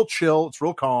it's real chill, it's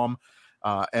real calm.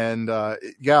 I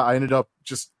ended up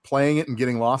just playing it and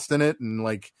getting lost in it, and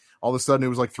like all of a sudden it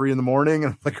was like 3 a.m, and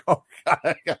I'm like, oh God,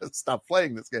 I gotta stop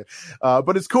playing this game.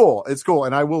 But it's cool.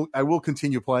 And I will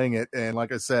continue playing it. And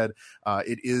like I said,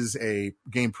 it is a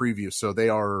game preview, so they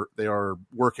are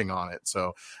working on it.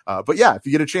 So, but yeah, if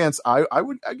you get a chance, I'd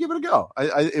give it a go.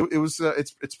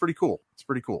 It's pretty cool. It's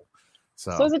pretty cool.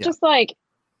 So is it just like,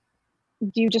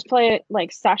 do you just play it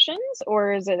like sessions,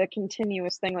 or is it a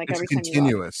continuous thing? Like it's every time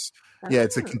continuous. you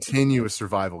It's a continuous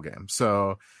survival game.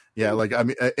 So yeah, like I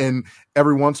mean, and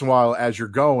every once in a while, as you're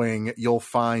going, you'll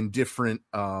find different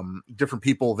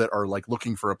people that are like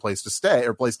looking for a place to stay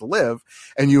or a place to live,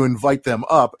 and you invite them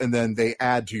up, and then they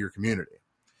add to your community.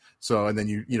 So, and then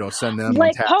you send them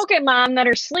like Pokemon that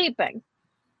are sleeping.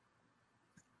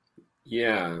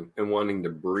 Yeah, and wanting to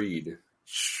breed.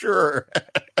 Sure.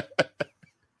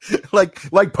 like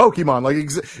Pokemon, like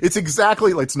it's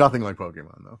exactly like, it's nothing like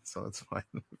Pokemon though, so it's fine.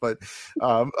 But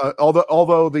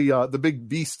although the big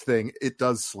beast thing, it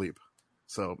does sleep,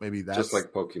 so maybe that's just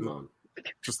like Pokemon,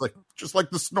 just like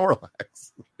the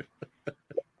Snorlax.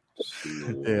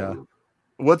 Yeah.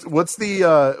 What's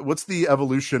the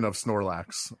evolution of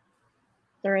Snorlax?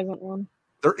 There isn't one.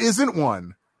 There isn't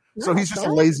one. No, so he's just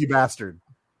a lazy bastard.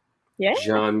 Yeah.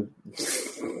 John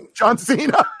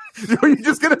Cena. Were you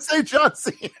just gonna say John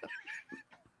Cena?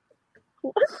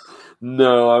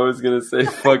 No, I was gonna say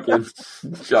fucking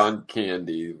John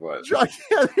Candy. What? John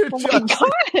Candy. Oh my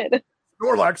God!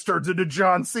 Snorlax turns into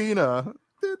John Cena.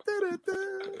 That'd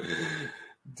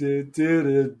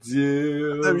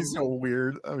be so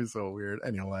weird.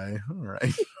 Anyway, all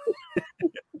right.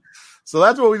 So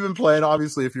that's what we've been playing.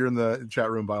 Obviously, if you're in the chat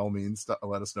room, by all means,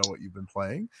 let us know what you've been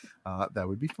playing. That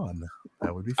would be fun.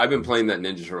 I've been playing that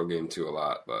Ninja Turtle game too a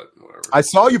lot, but whatever. I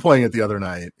saw you playing it the other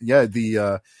night. Yeah,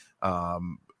 the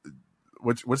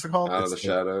what's it called? Out of the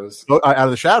Shadows. Oh, Out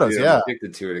of the Shadows. Dude, yeah, I'm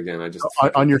addicted to it again. I just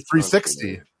on your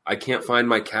 360. I can't find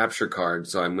my capture card,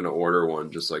 so I'm going to order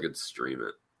one just so I could stream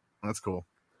it. That's cool.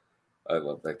 I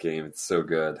love that game. It's so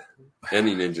good.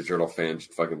 Any Ninja Turtle fan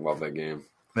should fucking love that game.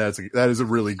 That is a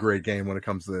really great game when it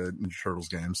comes to Ninja Turtles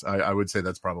games. I would say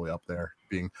that's probably up there,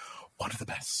 being one of the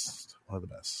best.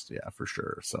 Yeah, for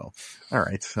sure. So, all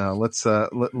right, let's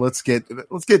get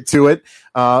to it.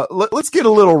 Let's get a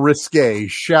little risque,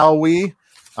 shall we?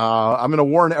 I'm going to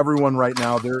warn everyone right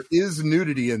now. There is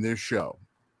nudity in this show.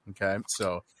 Okay,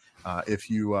 so if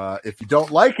you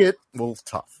don't like it, well, it's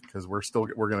tough because we're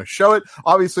going to show it.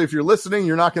 Obviously, if you're listening,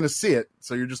 you're not going to see it,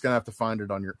 so you're just going to have to find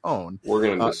it on your own. We're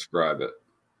going to describe it.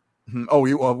 Oh,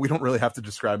 we don't really have to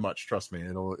describe much. Trust me,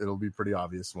 it'll be pretty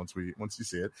obvious once you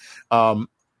see it.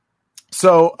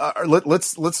 So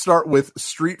let's start with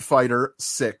Street Fighter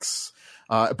 6.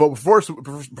 But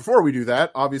before we do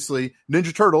that, obviously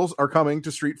Ninja Turtles are coming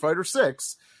to Street Fighter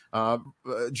 6.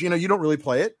 Gina, you don't really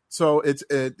play it, so it's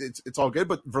all good.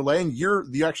 But Verlaine, you're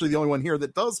actually the only one here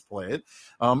that does play it.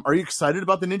 Are you excited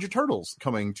about the Ninja Turtles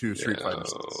coming to Street Fighter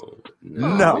 6?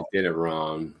 No, they did it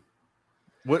wrong.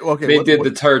 They did the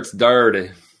turds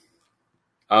dirty.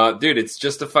 Dude, it's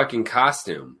just a fucking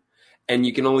costume. And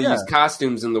you can only use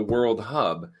costumes in the World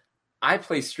Hub. I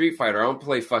play Street Fighter. I don't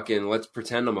play fucking, let's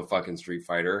pretend I'm a fucking Street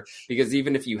Fighter. Because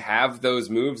even if you have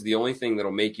those moves, the only thing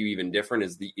that'll make you even different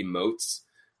is the emotes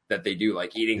that they do,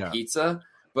 like eating pizza.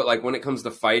 But like when it comes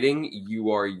to fighting, you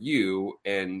are you.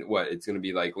 And it's going to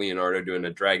be like Leonardo doing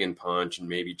a dragon punch and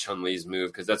maybe Chun-Li's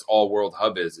move. Because that's all World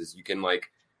Hub is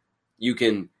you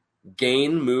can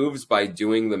gain moves by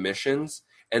doing the missions,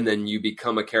 and then you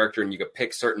become a character and you could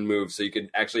pick certain moves. So you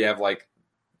could actually have like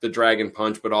the dragon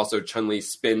punch, but also Chun-Li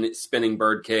spinning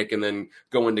bird kick, and then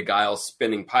go into Guile's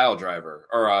spinning pile driver,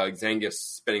 or Zangief's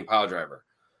spinning pile driver.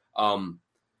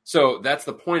 So that's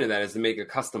the point of that, is to make a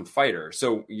custom fighter.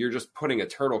 So you're just putting a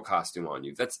turtle costume on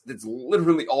you. That's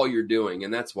literally all you're doing.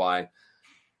 And that's why,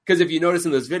 because if you notice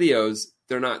in those videos,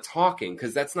 they're not talking,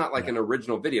 because that's not like an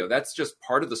original video. That's just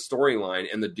part of the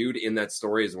storyline, and the dude in that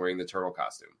story is wearing the turtle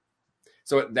costume.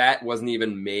 So that wasn't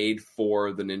even made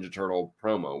for the Ninja Turtle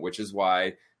promo, which is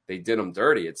why they did them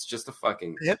dirty. It's just a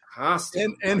fucking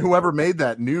costume. And whoever made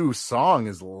that new song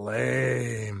is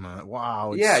lame.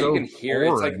 Wow. It's Yeah, so you can hear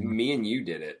it's like boring. me and you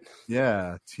did it.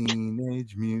 Yeah,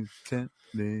 Teenage Mutant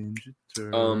Ninja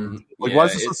Turtles. Yeah, why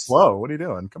is this so slow? What are you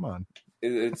doing? Come on.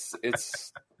 It's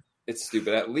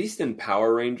stupid. At least in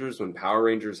Power Rangers, when Power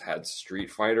Rangers had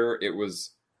Street Fighter, it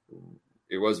was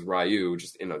Ryu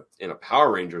just in a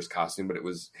Power Rangers costume, but it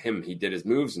was him. He did his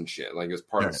moves and shit. Like, it was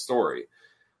part of the story.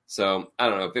 So I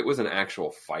don't know if it was an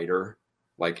actual fighter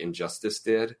like Injustice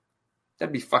did,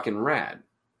 that'd be fucking rad.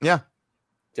 Yeah.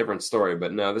 Different story,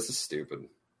 but no, this is stupid.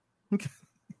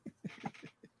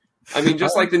 I mean,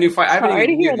 just like the new fight.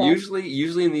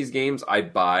 Usually in these games, I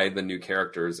buy the new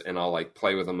characters and I'll like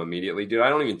play with them immediately. Dude, I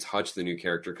don't even touch the new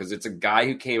character because it's a guy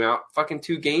who came out fucking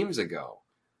 2 games ago.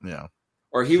 Yeah.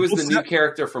 Or he was the new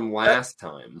character from last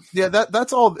time. Yeah,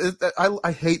 that's all.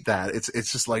 I hate that.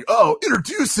 It's just like, oh,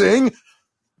 introducing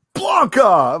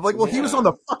Blanca. Like, well, he was on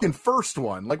the fucking first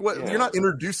one. Like, what? You're not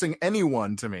introducing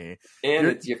anyone to me.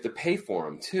 And you have to pay for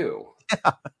him too.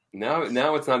 Yeah.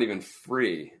 Now it's not even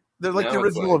free. They're like the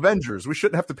original Avengers. We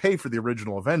shouldn't have to pay for the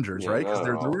original Avengers, right? Because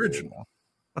they're the original.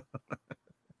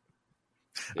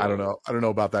 I don't know. I don't know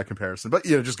about that comparison, but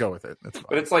just go with it.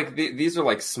 But it's like these are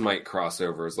like Smite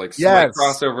crossovers. Like Smite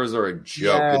crossovers are a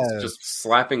joke. Yes. It's just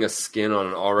slapping a skin on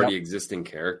an already existing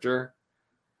character.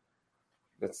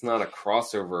 That's not a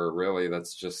crossover, really.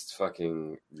 That's just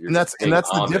fucking. And that's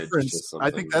the difference.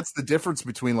 I think that's the difference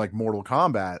between like Mortal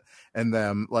Kombat and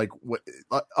them. Like,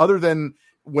 other than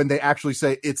when they actually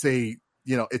say it's a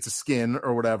skin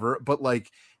or whatever, but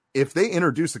like if they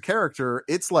introduce a character,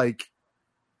 it's like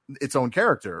its own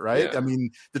character, right? Yeah. I mean,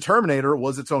 the Terminator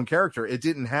was its own character. It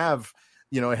didn't have,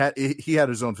 he had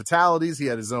his own fatalities, he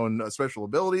had his own special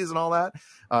abilities and all that.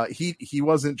 He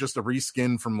wasn't just a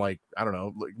reskin from like, I don't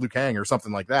know, like Liu Kang or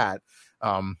something like that.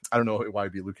 I don't know why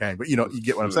it'd be Liu Kang, but you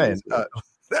get what I'm saying.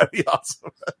 That'd be awesome.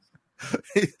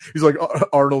 He's like,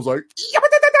 Arnold's like, yeah,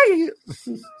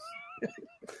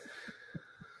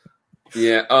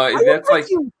 that's like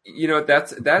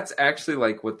that's actually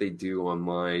like what they do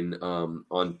online on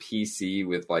PC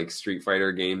with like Street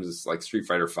Fighter games. It's like Street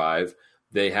Fighter 5.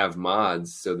 They have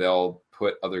mods, so they'll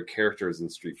put other characters in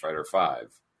Street Fighter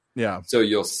 5. Yeah. So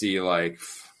you'll see like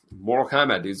Mortal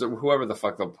Kombat dudes or whoever the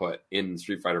fuck they'll put in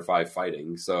Street Fighter 5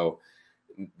 fighting. So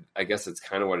I guess it's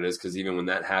kind of what it is, because even when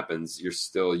that happens, you're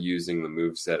still using the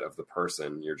moveset of the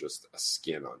person. You're just a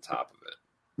skin on top of it.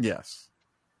 Yes.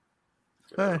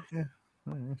 Yeah.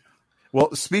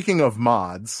 Well, speaking of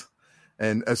mods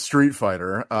and a Street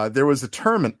Fighter, there was a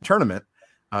tournament,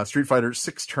 Street Fighter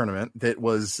 6 tournament that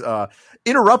was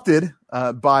interrupted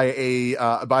by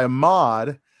a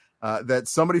mod that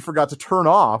somebody forgot to turn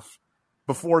off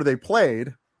before they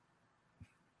played.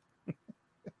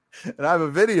 And I have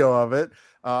a video of it,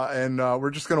 and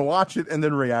we're just going to watch it and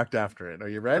then react after it. Are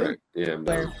you ready? Right. Yeah, I'm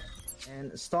done.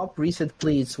 And Stop Reset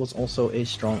Please was also a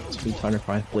strong Street Fighter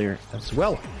 5 player as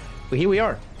well. But here we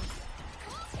are.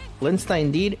 Lenstein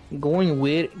indeed going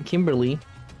with Kimberly.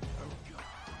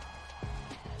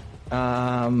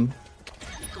 Yeah,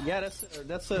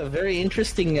 that's a very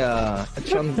interesting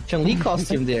Chun-Li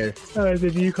costume there. Oh,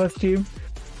 the new costume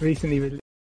recently.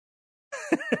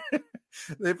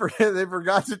 They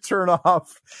forgot to turn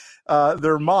off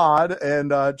their mod,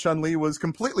 and Chun-Li was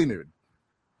completely nude.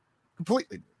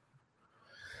 Completely nude.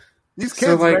 These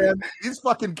kids, man, these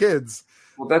fucking kids.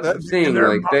 Well, that's the thing.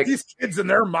 Like these kids and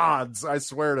their mods, I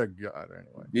swear to God.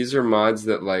 Anyway, these are mods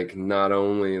that, like, not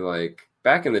only like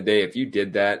back in the day, if you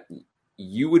did that,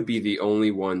 you would be the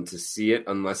only one to see it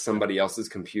unless somebody else's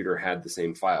computer had the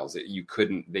same files.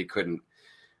 They couldn't.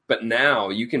 But now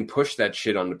you can push that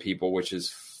shit onto people, which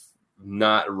is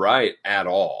not right at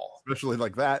all. Especially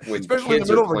like that. When especially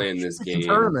kids are playing this game,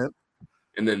 tournament.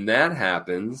 And then that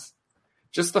happens.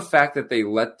 Just the fact that they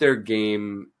let their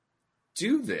game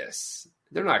do this,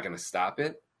 they're not going to stop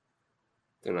it.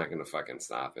 They're not going to fucking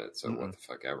stop it. So what the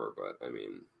fuck ever. But I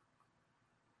mean,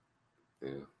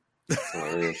 yeah, it's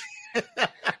hilarious.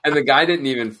 And the guy didn't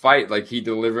even fight. Like, he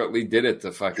deliberately did it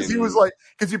to fucking. Because he was like,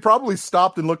 because he probably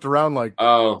stopped and looked around like,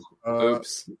 oh,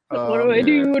 oops. What do I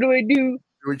do? What do I do?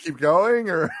 Do we keep going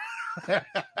or?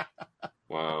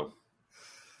 Wow.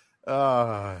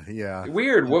 Yeah.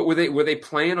 Weird. What were they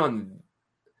playing on?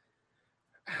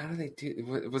 How do they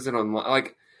do? Was it online?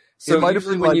 Like, so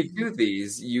usually when you do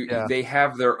these, they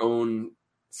have their own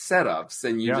setups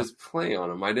and you just play on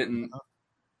them. I didn't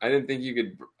think you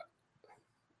could.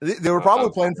 They were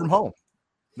probably playing from home.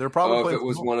 They're probably. Oh, if it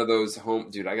was one of those home,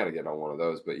 dude, I got to get on one of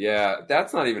those. But yeah,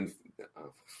 that's not even.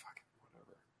 Oh, fucking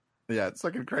whatever. Yeah, it's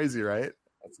fucking crazy, right?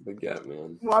 That's what they get,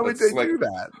 man. Why would they do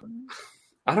that?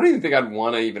 I don't even think I'd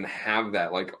want to even have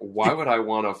that. Like, why would I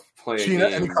want to play a Gina,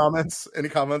 game? Any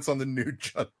comments on the new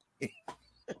Chun-Li?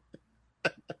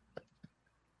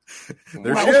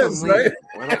 There she is, right?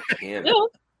 Why not Cannon? Yeah.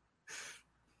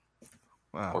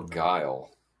 Wow. Or Guile.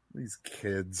 These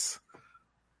kids.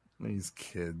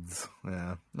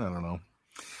 Yeah, I don't know.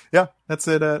 Yeah, that's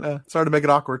it. Sorry to make it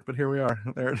awkward, but here we are.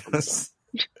 There it is.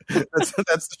 that's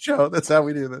the show. That's how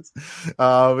we do this.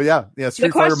 But yeah.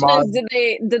 Street Fighter mod. The question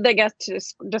is, did they get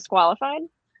disqualified,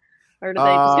 or did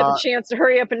they just get the chance to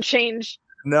hurry up and change?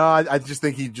 No, I just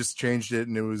think he just changed it,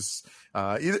 and it was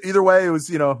either way. It was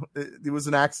it was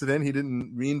an accident. He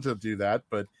didn't mean to do that,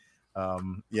 but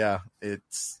yeah,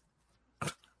 it's.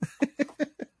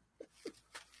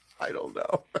 I don't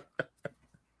know.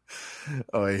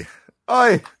 Oi.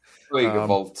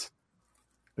 Gewalt.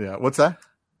 Yeah, what's that?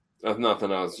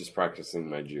 Nothing. I was just practicing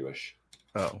my Jewish.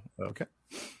 Oh, okay.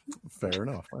 Fair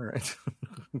enough. All right.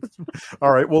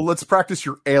 All right. Well, let's practice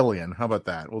your alien. How about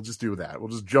that? We'll just do that. We'll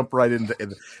just jump right into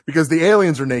because the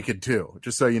aliens are naked too.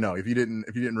 Just so you know, if you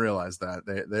didn't realize that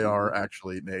they are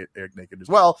actually naked as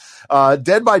well.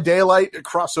 Dead by Daylight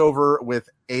crossover with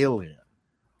Alien.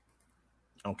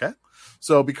 Okay.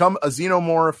 So become a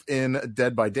xenomorph in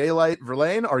Dead by Daylight.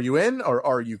 Verlaine, are you in or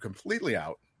are you completely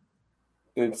out?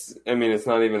 It's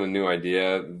not even a new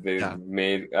idea. They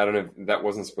made, I don't know if that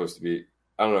wasn't supposed to be,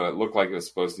 I don't know. It looked like it was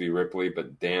supposed to be Ripley,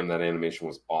 but damn, that animation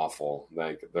was awful.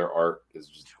 Like their art is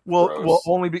just gross.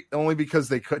 Well, only because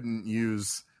they couldn't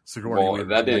use Sigourney. Well,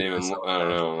 that didn't even, I don't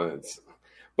know.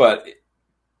 But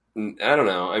I don't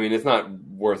know. I mean, it's not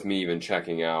worth me even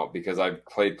checking out because I've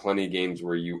played plenty of games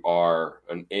where you are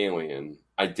an alien.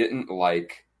 I didn't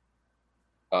like,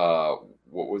 what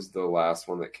was the last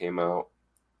one that came out?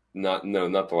 Not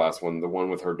the last one. The one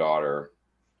with her daughter.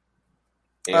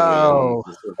 Alien,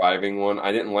 the surviving one.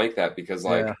 I didn't like that because,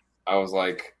 I was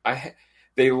like,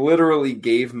 they literally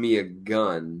gave me a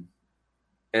gun,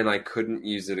 and I couldn't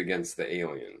use it against the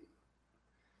alien.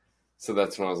 So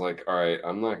that's when I was like, all right,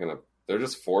 I'm not gonna. They're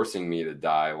just forcing me to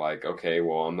die. Like, okay,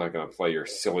 well, I'm not gonna play your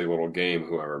silly little game.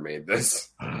 Whoever made this,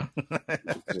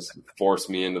 just force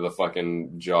me into the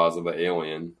fucking jaws of the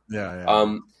alien.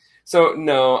 Yeah. So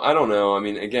no, I don't know. I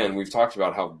mean, again, we've talked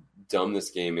about how dumb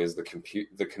this game is.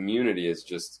 The community is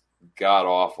just god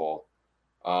awful.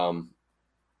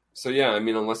 So yeah, I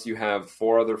mean, unless you have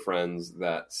 4 other friends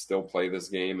that still play this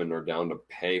game and are down to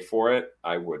pay for it,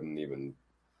 I wouldn't even.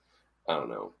 I don't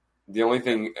know. The only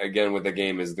thing, again, with the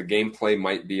game is the gameplay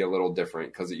might be a little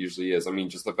different because it usually is. I mean,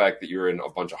 just the fact that you're in a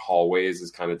bunch of hallways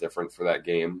is kind of different for that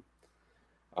game.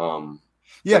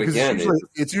 Yeah, because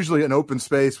it's usually an open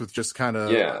space with just kind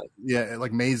of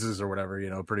like mazes or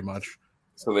whatever, pretty much.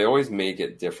 So they always make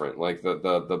it different. Like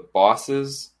the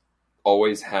bosses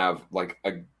always have like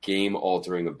a game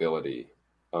altering ability.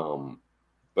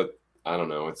 But I don't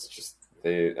know. It's just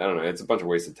I don't know. It's a bunch of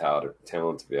wasted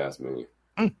talent if you ask me.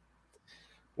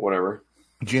 Whatever.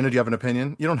 Gina, do you have an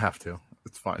opinion? You don't have to.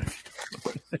 It's fine.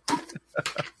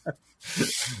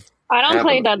 I don't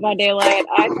play Dead by Daylight.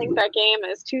 I think that game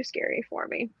is too scary for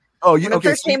me. Oh, when it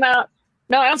first came out.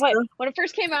 No, I don't play. When it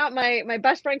first came out, my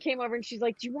best friend came over and she's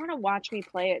like, "Do you want to watch me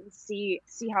play it and see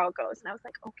how it goes?" And I was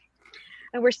like, "Okay."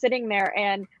 And we're sitting there,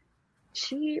 and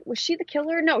was she the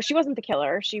killer? No, she wasn't the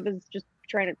killer. She was just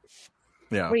trying to.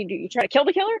 Yeah. What do? You try to kill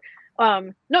the killer?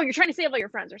 No, you're trying to save all your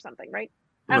friends or something, right?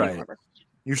 I don't remember.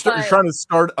 You're trying to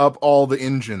start up all the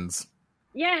engines.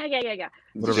 Yeah.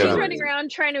 So she's running around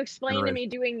trying to explain to me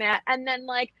doing that, and then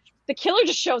like the killer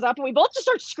just shows up, and we both just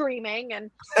start screaming,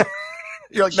 and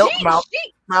you're like, "Nope,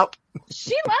 mouth."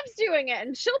 She loves doing it,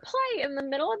 and she'll play in the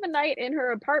middle of the night in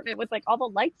her apartment with like all the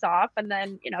lights off, and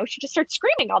then she just starts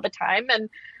screaming all the time, and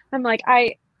I'm like,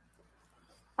 I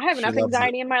have enough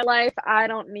anxiety in my life. I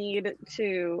don't need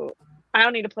to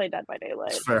play Dead by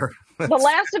Daylight. Fair. The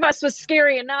Last of Us was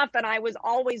scary enough, and I was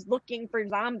always looking for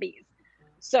zombies.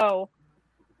 So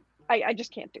I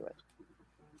just can't do it.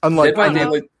 Unlike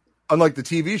the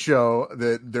TV show,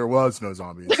 that there was no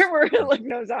zombies. There were like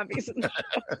no zombies in the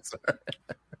show.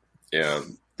 Yeah.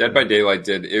 Dead by Daylight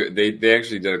they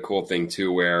actually did a cool thing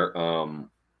too where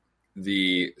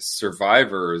the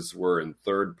survivors were in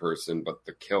third person, but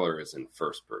the killer is in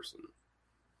first person.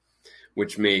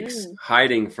 Which makes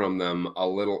hiding from them a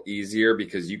little easier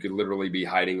because you could literally be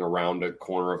hiding around a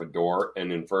corner of a door,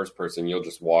 and in first person, you'll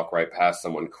just walk right past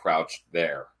someone crouched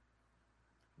there.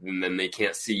 And then they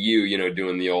can't see you,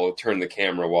 doing the old turn the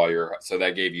camera while you're... So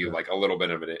that gave you like a little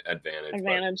bit of an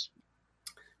advantage.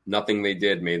 Nothing they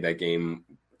did made that game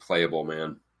playable,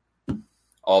 man.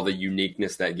 All the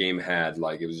uniqueness that game had,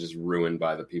 like it was just ruined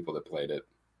by the people that played it.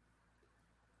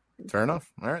 Fair enough.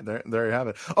 All right, there you have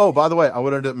it. Oh, by the way, I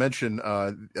wanted to mention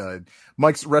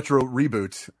Mike's Retro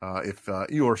Reboot. If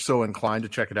you are so inclined to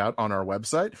check it out on our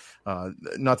website,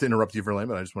 not to interrupt you, Verlaine,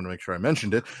 but I just want to make sure I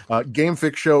mentioned it.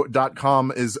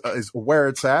 GameFixShow.com is where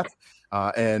it's at,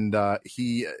 and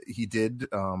he did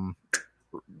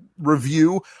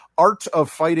review Art of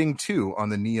Fighting 2 on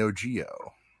the Neo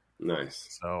Geo.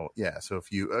 Nice. So yeah, so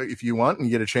if you want and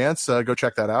you get a chance, go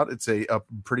check that out. It's a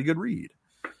pretty good read.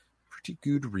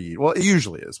 Good read. Well, it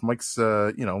usually is. Mike's,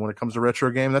 when it comes to retro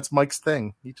game, that's Mike's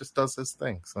thing. He just does his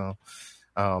thing. So,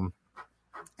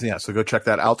 so go check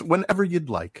that out whenever you'd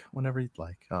like.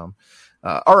 All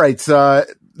right.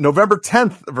 November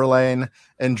 10th, Verlaine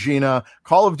and Gina,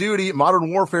 Call of Duty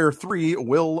Modern Warfare 3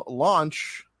 will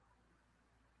launch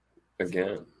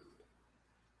again.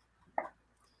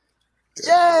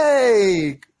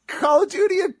 Yay! Call of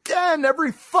Duty again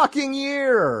every fucking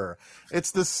year.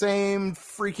 It's the same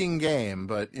freaking game,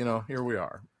 but here we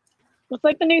are. It's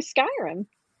like the new Skyrim.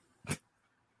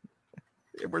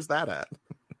 Where's that at?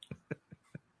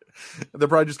 They're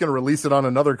probably just going to release it on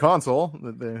another console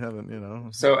that they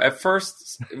haven't, So at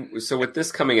first, with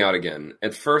this coming out again,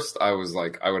 at first I was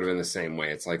like, I would have been the same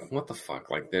way. It's like, what the fuck?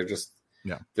 Like they're just,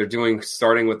 they're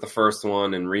starting with the first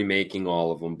one and remaking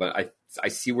all of them. But I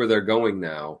see where they're going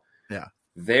now. Yeah.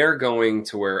 They're going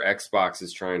to where Xbox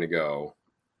is trying to go.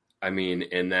 I mean,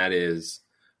 and that is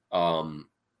what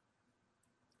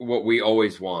we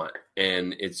always want.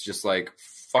 And it's just like,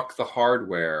 fuck the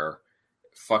hardware,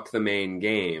 fuck the main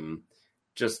game,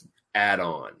 just add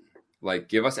on. Like,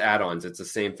 give us add-ons. It's the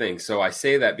same thing. So I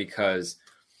say that because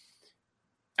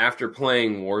after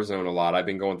playing Warzone a lot, I've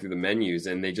been going through the menus,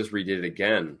 and they just redid it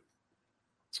again.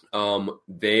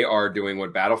 They are doing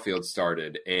what Battlefield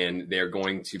started, and they're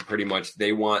going to pretty much,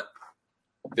 they want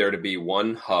there to be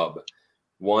one hub,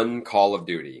 one Call of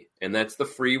Duty, and that's the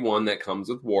free one that comes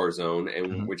with Warzone,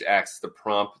 and which acts to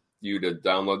prompt you to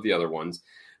download the other ones.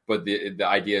 But the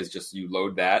idea is just you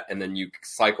load that, and then you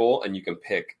cycle, and you can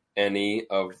pick any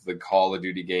of the Call of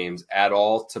Duty games at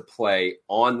all to play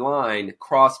online,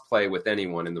 cross-play with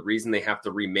anyone. And the reason they have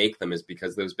to remake them is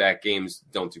because those back games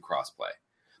don't do cross-play.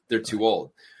 They're too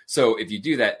old. So if you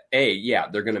do that, A, yeah,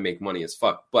 they're going to make money as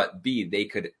fuck. But B, they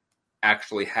could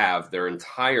actually have their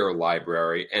entire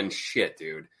library. And shit,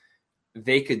 dude,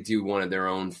 they could do one of their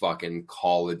own fucking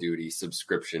Call of Duty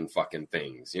subscription fucking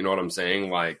things. You know what I'm saying?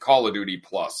 Like Call of Duty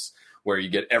Plus, where you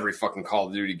get every fucking Call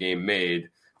of Duty game made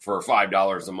for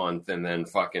 $5 a month, and then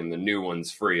fucking the new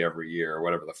one's free every year or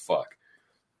whatever the fuck.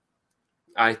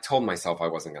 I told myself I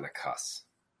wasn't going to cuss.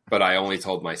 But I only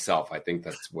told myself. I think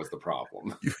that was the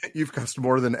problem. You've cussed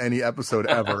more than any episode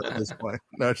ever at this point.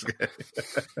 No, just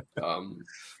kidding.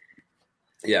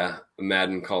 Yeah, a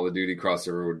Madden Call of Duty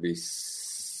crossover would be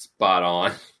spot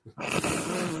on.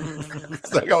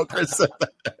 It's like, oh, Chris said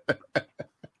that.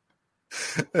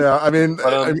 Yeah, I mean,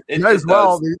 as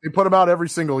well, they put them out every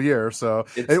single year. So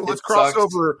let's cross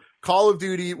over Call of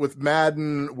Duty with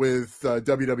Madden with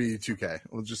WWE 2K.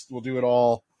 We'll do it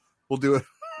all. We'll do it.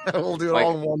 We'll do it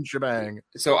all in one shebang.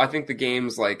 So I think the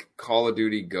games like Call of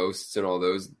Duty Ghosts and all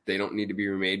those, they don't need to be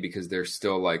remade because they're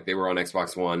still like, they were on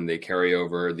Xbox One. They carry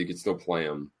over. You could still play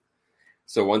them.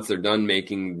 So once they're done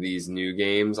making these new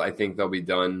games, I think they'll be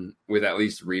done with at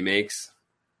least remakes.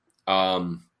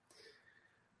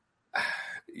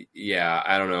 Yeah,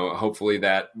 I don't know. Hopefully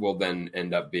that will then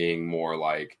end up being more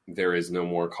like there is no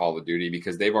more Call of Duty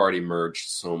because they've already merged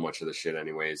so much of the shit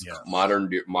anyways. Yes. Modern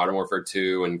Warfare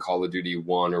 2 and Call of Duty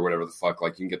 1 or whatever the fuck.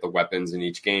 Like you can get the weapons in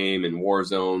each game, and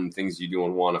Warzone, things you do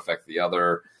in one affect the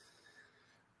other.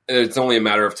 It's only a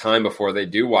matter of time before they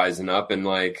do wisen up, and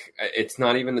like it's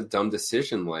not even a dumb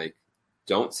decision. Like,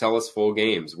 don't sell us full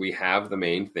games. We have the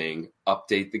main thing.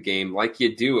 Update the game like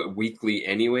you do it weekly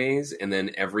anyways, and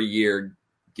then every year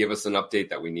give us an update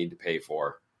that we need to pay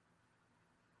for.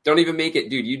 Don't even make it,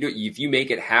 dude. If you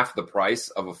make it half the price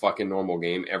of a fucking normal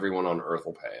game, everyone on Earth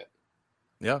will pay it.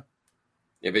 Yeah.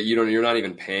 You're not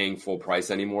even paying full price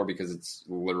anymore because it's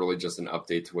literally just an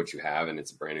update to what you have, and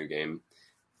it's a brand new game.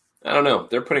 I don't know.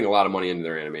 They're putting a lot of money into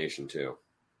their animation too.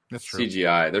 That's true.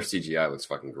 Their CGI looks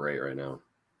fucking great right now.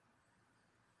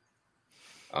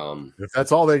 If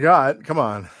that's all they got, come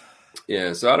on.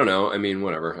 Yeah, so I don't know. I mean,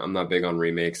 whatever. I'm not big on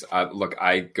remakes. I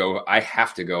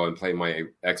have to go and play my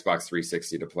Xbox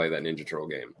 360 to play that Ninja Turtle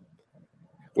game.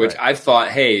 Which I thought,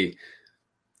 hey,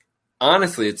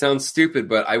 honestly, it sounds stupid,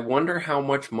 but I wonder how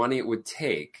much money it would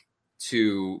take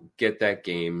to get that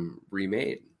game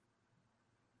remade.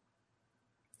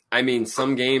 I mean,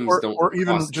 some games don't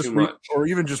cost too much. Or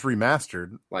even just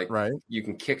remastered. Like, right? You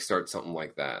can kickstart something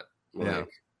like that. Like,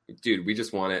 dude, we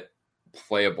just want it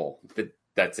playable.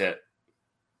 That's it.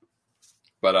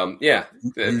 But yeah,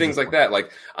 things like that.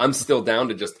 Like I'm still down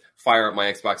to just fire up my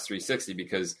Xbox 360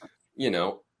 because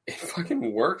it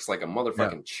fucking works like a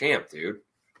motherfucking champ, dude.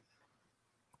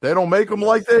 They don't make them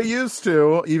like they used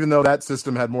to, even though that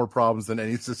system had more problems than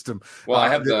any system. Well, I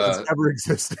have that's ever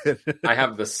existed. I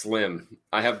have the Slim.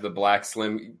 I have the black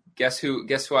Slim. Guess who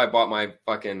I bought my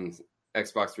fucking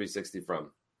Xbox 360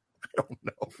 from? I don't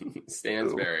know.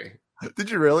 Stansberry. Did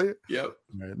you really? Yep.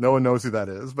 No one knows who that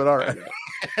is, but all right.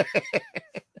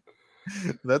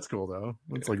 That's cool though.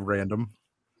 It's like random.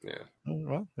 Yeah. Oh,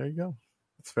 well, there you go.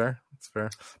 It's fair. It's fair.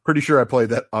 Pretty sure I played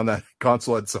that on that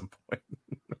console at some point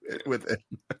with it.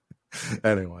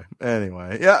 Anyway.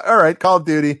 Yeah. All right. Call of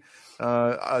Duty,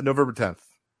 November 10th.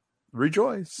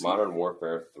 Rejoice. Modern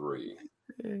Warfare 3.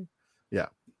 Yeah.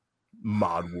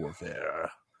 Mod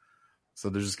Warfare. So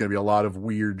there's just going to be a lot of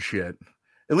weird shit.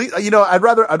 At least, I'd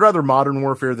rather Modern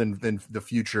Warfare than the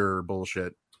future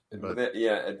bullshit. But...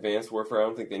 Advanced Warfare. I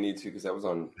don't think they need to because that was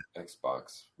on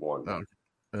Xbox One. Oh,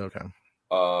 okay.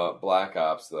 Black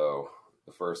Ops though,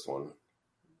 the first one.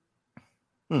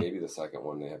 Maybe the second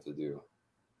one they have to do.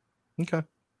 Okay.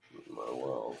 Well,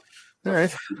 all right.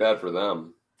 Too bad for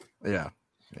them. Yeah.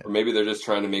 Or maybe they're just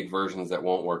trying to make versions that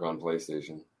won't work on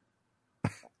PlayStation.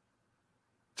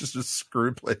 just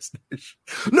screw PlayStation.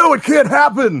 No, it can't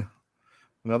happen.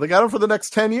 No, they got them for the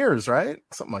next 10 years, right?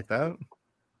 Something like that. Or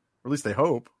at least they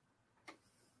hope.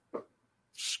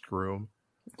 Screw them.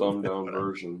 Dumbed down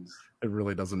versions. It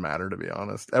really doesn't matter, to be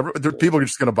honest. People are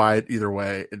just going to buy it either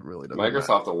way. It really doesn't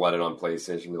Microsoft will let it on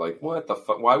PlayStation and be like, what the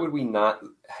fuck? Why would we not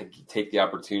take the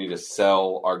opportunity to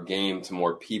sell our game to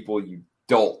more people, you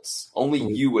dolts? Only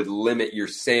you would limit your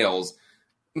sales.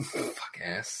 Fuck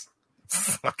ass.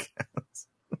 Fuck ass.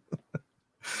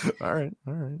 All right.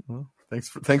 Well,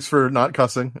 thanks for not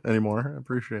cussing anymore. I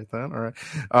appreciate that. All right.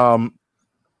 All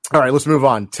right, let's move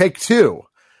on. Take-Two.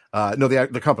 No,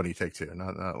 the company Take-Two,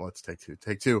 not Let's Take-Two.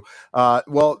 Take-Two.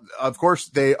 Well, of course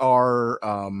they are.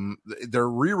 They're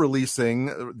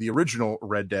re-releasing the original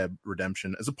Red Dead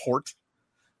Redemption as a port.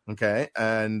 Okay,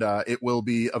 and it will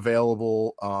be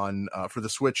available on for the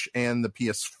Switch and the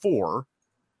PS4.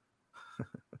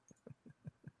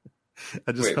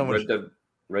 Wait, how much?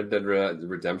 Red Dead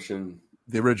Redemption,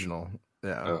 the original.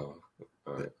 Yeah. Oh,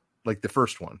 all right. Like the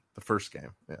first one, the first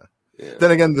game. Yeah.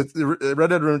 Then again, the Red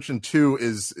Dead Redemption 2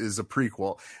 is a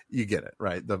prequel. You get it,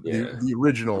 right? The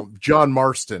original John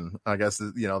Marston, I guess,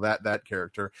 that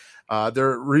character.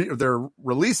 They're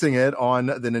releasing it on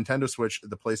the Nintendo Switch,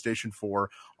 the PlayStation 4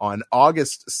 on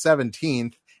August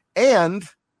 17th, and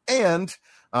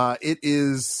it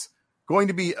is going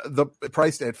to be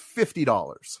priced at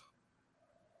 $50.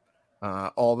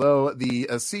 Although the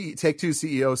Take-Two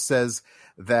CEO says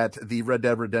that the Red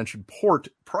Dead Redemption port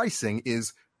pricing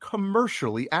is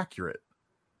commercially accurate.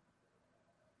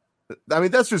 I mean,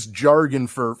 that's just jargon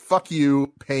for fuck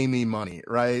you, pay me money,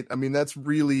 right? I mean, that's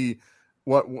really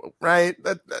right?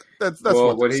 That's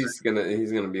what he's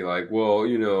gonna be like. Well,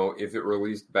 if it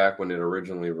released back when it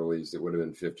originally released, it would have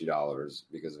been $50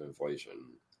 because of inflation.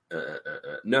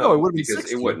 No, it would be because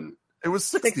 60. It wouldn't. It was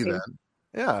 60 then.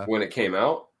 Yeah, when it came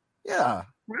out. Yeah,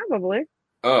 probably.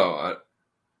 Oh,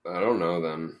 I don't know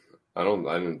then. I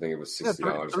didn't think it was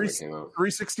 $60 when it came out.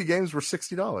 360 games were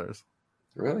 $60.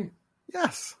 Really?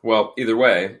 Yes. Well, either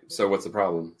way. So what's the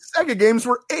problem? Sega games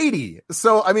were $80.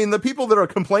 So I mean, the people that are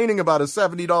complaining about a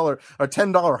 $70 or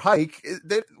 $10 hike,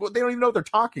 they don't even know what they're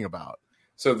talking about.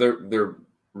 So they're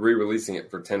re-releasing it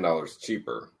for $10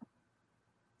 cheaper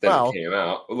than it came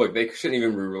out. Look, they shouldn't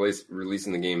even be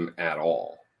releasing the game at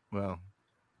all. Well.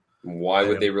 Why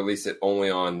would they release it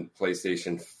only on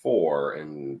PlayStation 4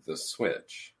 and the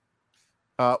Switch?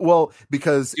 Well,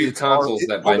 because it's consoles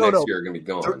that by next year are going to be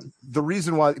gone. The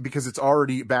reason why, because it's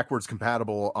already backwards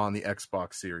compatible on the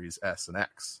Xbox Series S and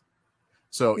X,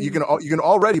 so you can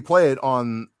already play it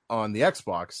on the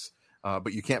Xbox,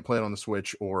 but you can't play it on the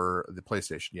Switch or the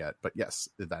PlayStation yet. But yes,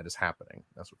 that is happening.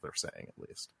 That's what they're saying, at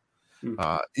least.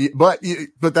 But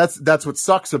that's what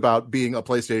sucks about being a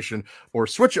PlayStation or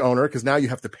Switch owner, because now you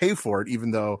have to pay for it, even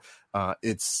though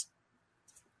it's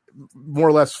more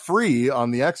or less free on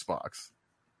the Xbox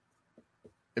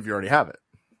if you already have it.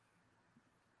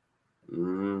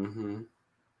 Mm-hmm.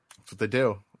 That's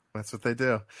what they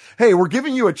do. Hey, we're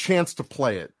giving you a chance to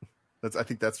play it. I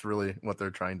think that's really what they're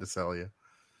trying to sell you.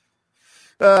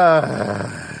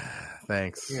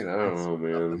 Thanks. I don't know,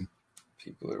 man.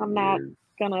 People are I'm not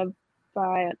gonna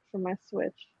buy it for my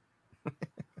Switch.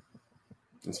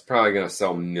 It's probably going to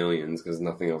sell millions because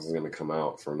nothing else is going to come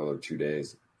out for another 2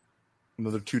 days.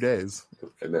 Another 2 days?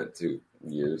 I meant 2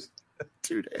 years.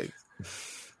 2 days.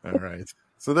 All right.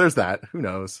 So there's that. Who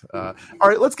knows? All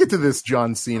right, let's get to this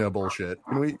John Cena bullshit.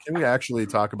 Can we actually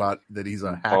talk about that he's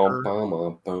a hacker?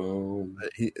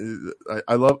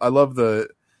 I love the.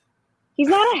 He's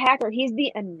not a hacker. He's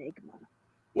the Enigma.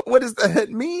 What does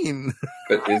that mean?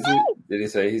 But did he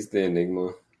say he's the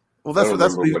Enigma? Well,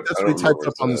 that's what he typed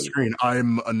up on the screen.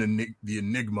 I'm the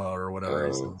Enigma or whatever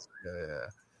he says.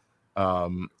 Yeah.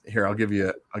 Here, I'll give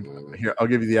you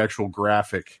the actual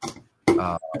graphic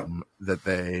that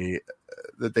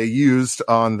they used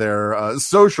on their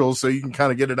socials, so you can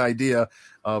kind of get an idea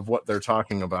of what they're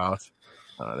talking about.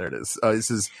 There it is. This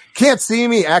is can't see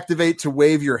me. Activate to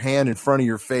wave your hand in front of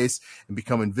your face and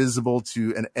become invisible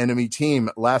to an enemy team.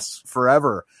 Lasts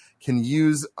forever. Can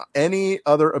use any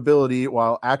other ability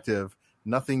while active.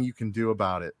 Nothing you can do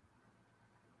about it.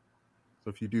 So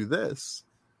if you do this,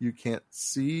 you can't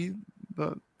see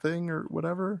the thing or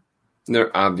whatever.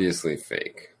 They're obviously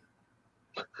fake.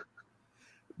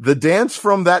 The dance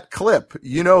from that clip,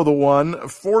 you know the one,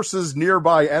 forces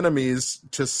nearby enemies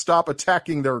to stop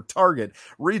attacking their target,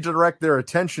 redirect their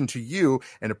attention to you,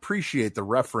 and appreciate the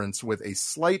reference with a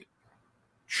slight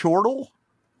chortle.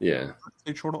 Yeah.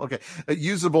 Say chortle? Okay.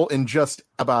 Usable in just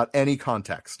about any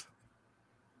context.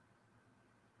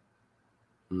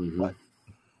 Mm-hmm. What?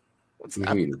 What's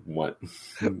happening? What?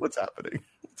 What's happening?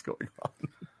 What's going on?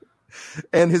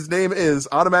 And his name is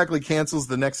automatically cancels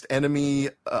the next enemy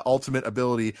ultimate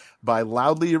ability by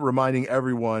loudly reminding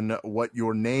everyone what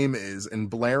your name is and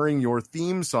blaring your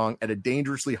theme song at a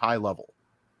dangerously high level.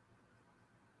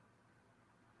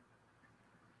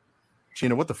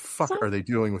 Gina, what the fuck are they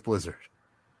doing with Blizzard?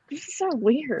 This is so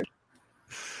weird.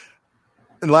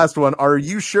 And last one, are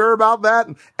you sure about that?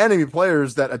 Enemy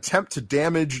players that attempt to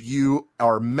damage you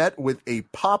are met with a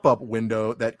pop-up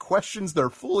window that questions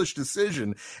their foolish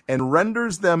decision and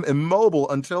renders them immobile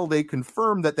until they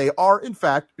confirm that they are, in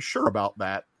fact, sure about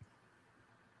that.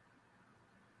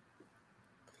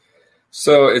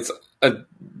 So it's a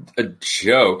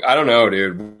joke. I don't know,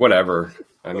 dude. Whatever.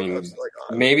 I mean,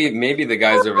 maybe the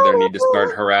guys over there need to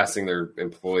start harassing their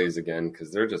employees again because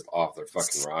they're just off their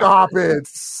fucking rocker.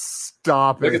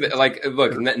 Stop it.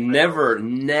 Look,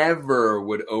 never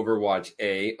would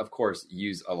Overwatch of course,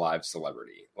 use a live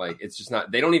celebrity. Like, it's just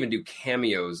not, they don't even do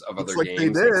cameos of other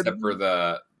games except for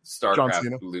the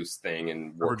StarCraft loose thing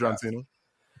and or John Cena.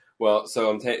 Well,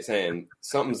 so I'm saying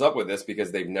something's up with this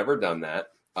because they've never done that.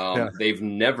 They've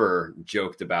never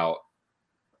joked about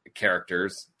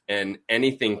characters, and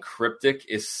anything cryptic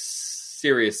is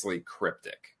seriously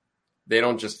cryptic. They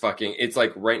don't just fucking, it's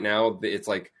like right now, it's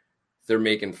like, they're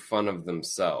making fun of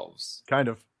themselves. Kind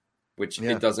of. Which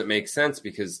it doesn't make sense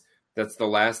because that's the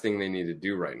last thing they need to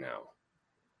do right now.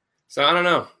 So I don't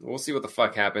know. We'll see what the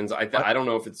fuck happens. I don't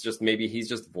know if it's just maybe he's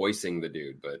just voicing the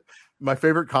dude, but my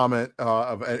favorite comment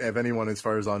of anyone as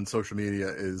far as on social media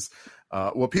is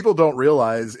what people don't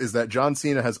realize is that John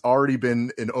Cena has already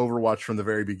been in Overwatch from the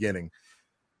very beginning.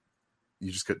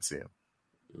 You just couldn't see him.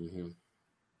 Mm-hmm.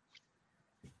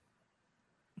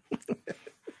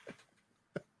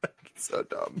 So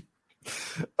dumb.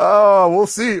 Oh, we'll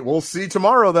see. We'll see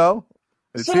tomorrow, though.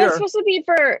 It's so here. It's supposed to be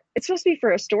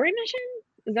for a story mission?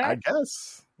 Is that? I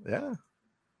guess. Yeah.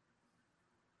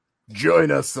 Join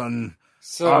us on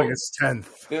August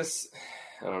 10th. This,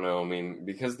 I don't know. I mean,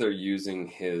 because they're using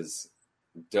his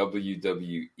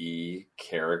WWE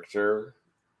character,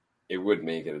 it would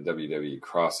make it a WWE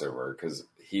crossover because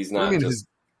he's not just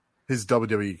his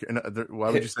WWE.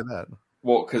 Why would you say that?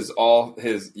 Well, because all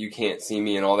his "you can't see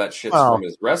me" and all that shit's from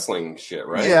his wrestling shit,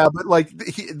 right? Yeah,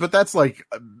 but that's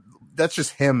that's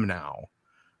just him now.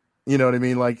 You know what I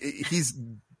mean? Like, he's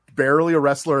barely a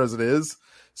wrestler as it is,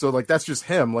 so like that's just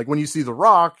him. Like when you see The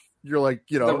Rock, you're like,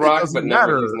 you know, The Rock, but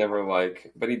he's never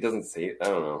like, but he doesn't say it. I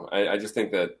don't know. I just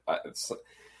think that I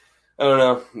don't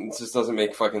know. It just doesn't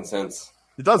make fucking sense.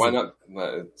 It doesn't. Why not?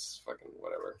 It's fucking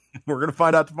whatever. We're gonna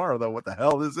find out tomorrow, though, what the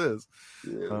hell this is.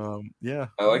 Yeah.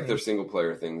 I like their single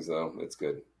player things, though. It's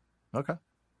good. Okay.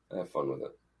 I have fun with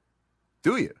it.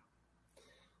 Do you?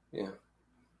 Yeah.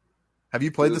 Have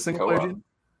you played the single player game?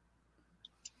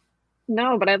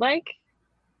 No, but I like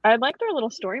their little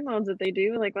story modes that they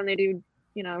do, like when they do,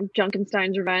 you know,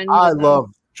 Junkenstein's Revenge. I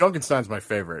love Junkenstein's my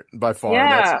favorite by far.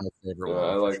 Yeah. That's my favorite one.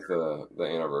 I like the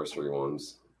anniversary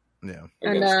ones. Yeah.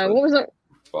 And what was it?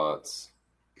 Bots.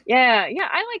 Yeah,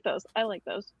 I like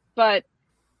those. But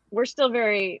we're still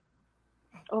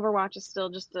Overwatch is still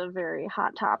just a very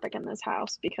hot topic in this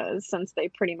house because since they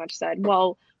pretty much said,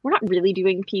 well, we're not really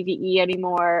doing PvE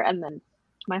anymore, and then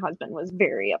my husband was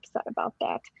very upset about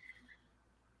that.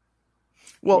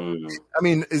 Well, I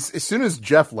mean, as soon as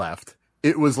Jeff left,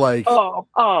 it was like, oh,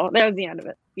 that was the end of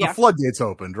it. the floodgates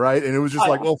opened, right? And it was just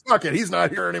well, fuck it, he's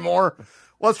not here anymore.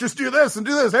 Let's just do this and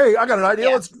do this. Hey, I got an idea.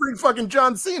 Let's bring fucking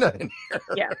John Cena in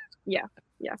here. Yeah.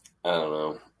 I don't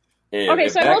know. Yeah, okay,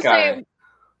 so I will say,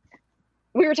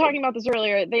 we were talking about this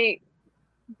earlier.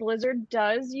 Blizzard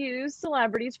does use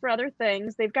celebrities for other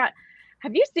things.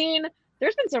 Have you seen,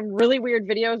 there's been some really weird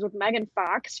videos with Megan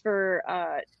Fox for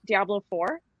Diablo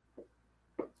 4.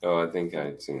 Oh, I think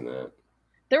I'd seen that.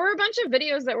 There were a bunch of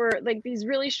videos that were like these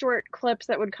really short clips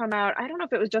that would come out. I don't know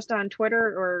if it was just on Twitter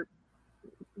or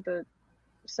the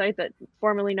site that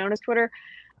formerly known as Twitter.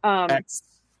 X.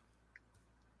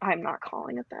 I'm not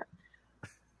calling it that.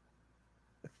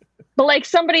 But like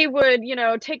somebody would,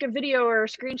 take a video or a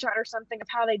screenshot or something of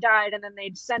how they died, and then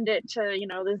they'd send it to,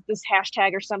 this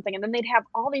hashtag or something, and then they'd have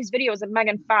all these videos of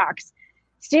Megan Fox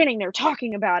standing there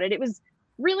talking about it. It was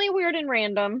really weird and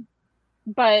random,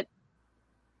 but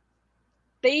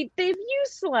they've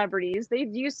used celebrities.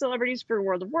 They've used celebrities for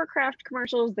World of Warcraft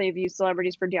commercials. They've used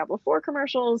celebrities for Diablo 4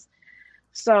 commercials.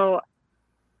 So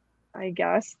I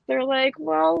guess they're like,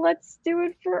 well, let's do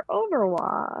it for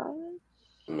Overwatch.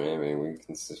 Maybe we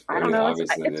can. I don't know.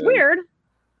 It's weird.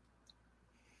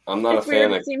 I'm not a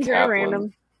fan of It seems very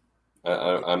random.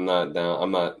 I'm not down.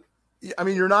 I'm not. I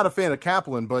mean, you're not a fan of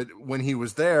Kaplan, but when he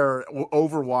was there,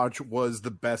 Overwatch was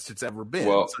the best it's ever been.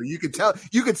 Well, so you could tell.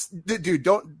 Dude,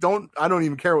 don't. I don't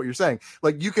even care what you're saying.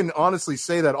 Like, you can honestly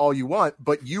say that all you want,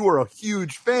 but you were a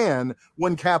huge fan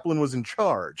when Kaplan was in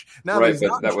charge. Now that he's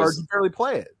not in charge, you barely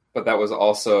play it. But that was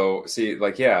also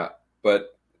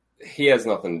but he has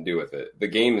nothing to do with it. The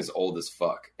game is old as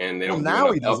fuck, and they don't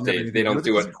update. They don't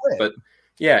do it. But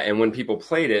yeah, and when people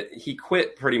played it, he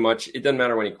quit pretty much. It doesn't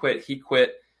matter when he quit. He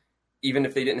quit even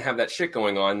if they didn't have that shit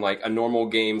going on. Like a normal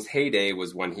game's heyday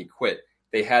was when he quit.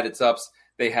 They had its ups,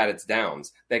 they had its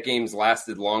downs. That game's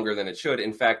lasted longer than it should.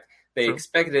 In fact, they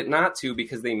expected it not to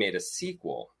because they made a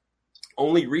sequel.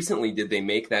 Only recently did they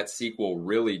make that sequel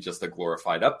really just a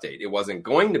glorified update. It wasn't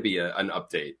going to be an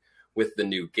update with the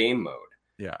new game mode.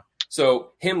 Yeah.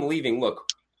 So him leaving, look,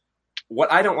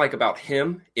 what I don't like about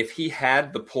him, if he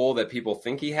had the pull that people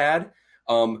think he had,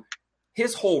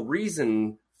 his whole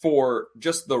reason for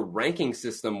just the ranking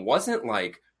system wasn't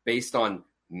like based on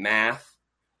math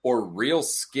or real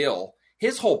skill.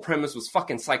 His whole premise was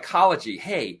fucking psychology.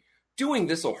 Hey, doing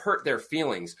this will hurt their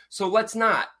feelings, so let's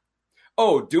not.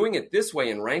 Oh, doing it this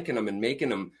way and ranking them and making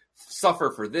them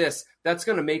suffer for this, that's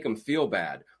going to make them feel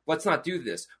bad. Let's not do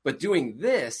this. But doing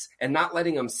this and not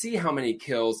letting them see how many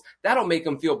kills, that'll make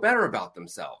them feel better about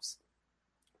themselves.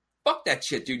 Fuck that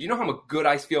shit, dude. You know how good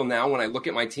I feel now when I look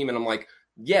at my team and I'm like,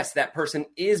 yes, that person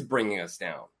is bringing us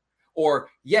down. Or,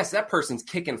 yes, that person's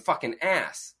kicking fucking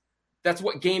ass. That's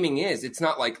what gaming is. It's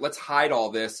not like, let's hide all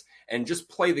this and just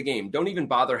play the game. Don't even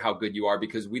bother how good you are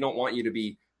because we don't want you to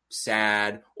be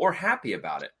sad or happy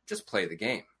about it. Just play the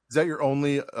game. Is that your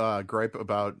only gripe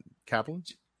about Kaplan?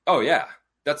 Oh, yeah.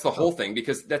 That's the whole thing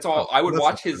because that's all. I would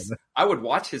watch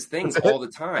his things all the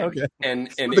time. Okay. And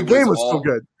the game was still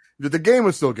good. The game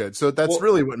was still good. So that's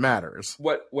really what matters.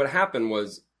 What happened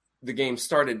was the game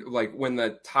started like when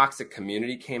the toxic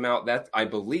community came out. That I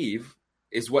believe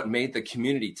is what made the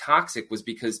community toxic, was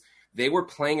because they were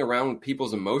playing around with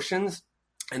people's emotions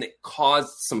and it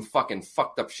caused some fucking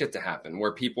fucked up shit to happen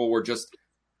where people were just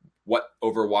what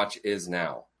Overwatch is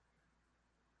now.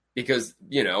 Because,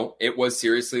 it was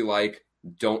seriously like,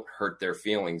 don't hurt their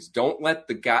feelings. Don't let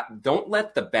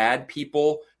the bad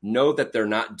people know that they're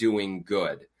not doing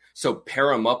good. So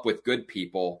pair them up with good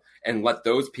people and let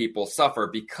those people suffer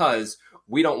because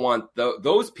we don't want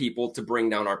those people to bring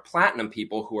down our platinum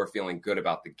people who are feeling good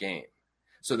about the game.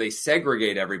 So they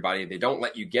segregate everybody. They don't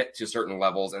let you get to certain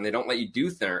levels and they don't let you do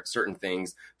certain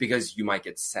things because you might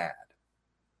get sad.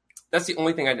 That's the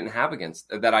only thing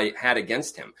I had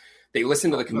against him. They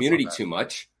listen to the community too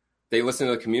much. They listen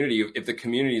to the community. If the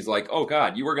community is like, oh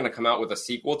God, you were going to come out with a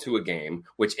sequel to a game,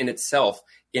 which in itself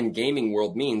in gaming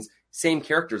world means same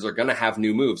characters are going to have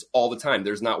new moves all the time.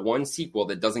 There's not one sequel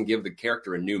that doesn't give the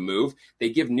character a new move. They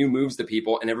give new moves to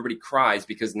people and everybody cries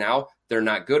because now they're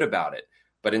not good about it.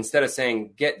 But instead of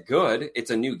saying, get good,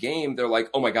 it's a new game. They're like,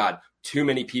 oh my God, too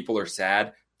many people are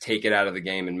sad. Take it out of the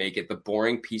game and make it the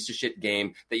boring piece of shit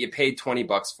game that you paid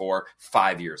 $20 for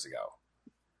 5 years ago.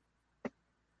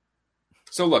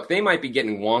 So look, they might be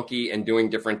getting wonky and doing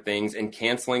different things and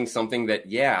canceling something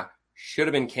that, should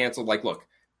have been canceled. Like, look,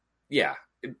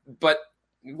 but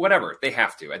whatever. They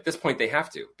have to. At this point, they have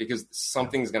to because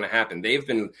something's going to happen. They've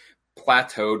been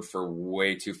plateaued for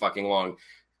way too fucking long.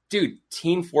 Dude,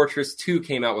 Team Fortress 2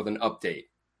 came out with an update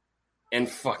and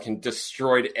fucking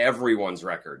destroyed everyone's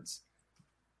records.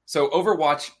 So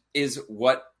Overwatch is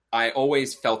what I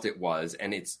always felt it was,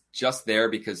 and it's just there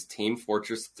because Team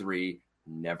Fortress 3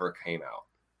 never came out.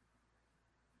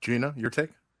 Gina, your take?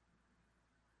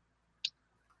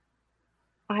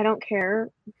 I don't care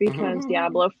because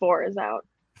Diablo 4 is out.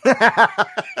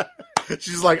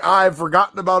 She's like, I've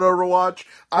forgotten about Overwatch.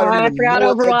 I forgot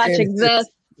Overwatch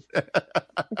exists.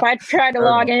 If I tried to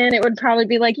log in, it would probably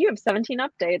be like, you have 17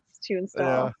 updates to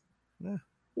install. Yeah.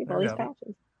 You have all these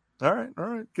patches. All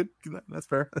right. Good. That's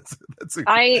fair. That's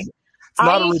I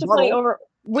used to play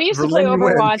We used to play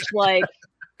Overwatch like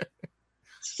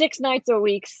 6 nights a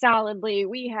week solidly.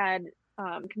 We had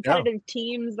competitive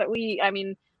teams that we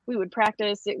would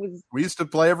practice. We used to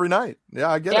play every night. Yeah,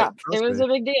 I get it. It was a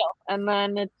big deal. And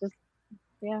then it just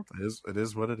It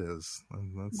is what it is.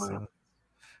 That's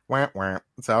wah.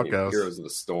 That's how it goes. Heroes of the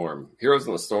Storm. Heroes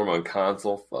of the Storm on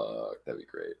console. Fuck, that'd be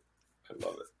great. I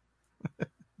love it.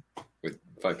 With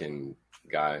fucking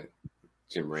guy,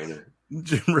 Jim Raynor.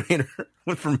 Jim Raynor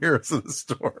from Heroes of the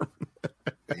Storm.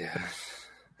 Yeah.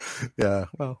 Yeah.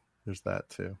 Well, there's that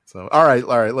too. So, all right.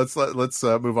 Let's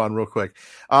move on real quick.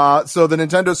 So the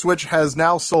Nintendo Switch has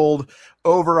now sold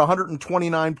over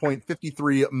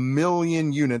 129.53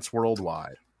 million units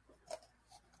worldwide.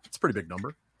 It's a pretty big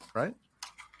number, right?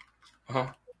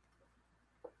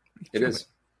 It is.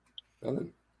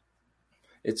 Nothing.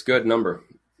 It's good number.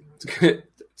 It's good.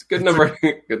 It's a good number.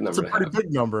 Good number. It's a pretty big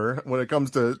number when it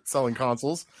comes to selling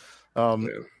consoles. I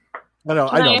know. But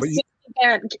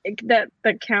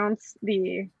that counts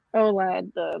the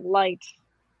OLED, the Lite,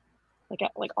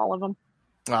 like all of them.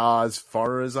 As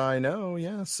far as I know,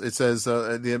 yes. It says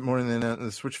more than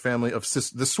the Switch family of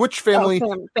the Switch family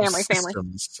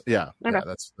systems. Yeah, okay. Yeah,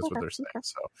 that's what they're saying.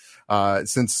 So,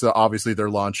 since obviously their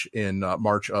launch in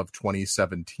March of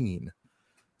 2017.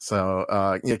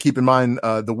 So, keep in mind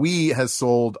the Wii has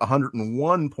sold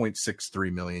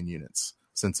 101.63 million units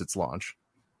since its launch,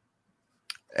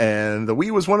 and the Wii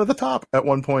was one of the top at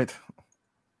one point.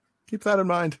 Keep that in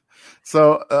mind.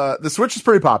 So the Switch is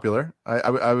pretty popular.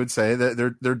 I would say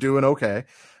that they're doing okay.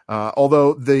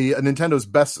 Although the Nintendo's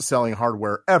best-selling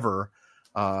hardware ever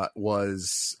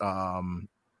was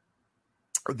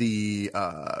the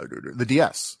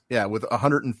DS. Yeah, with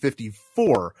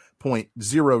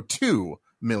 154.02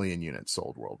 million units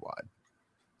sold worldwide.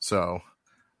 So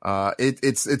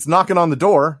it's knocking on the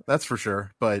door, that's for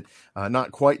sure, but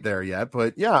not quite there yet.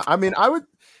 But yeah, I mean, I would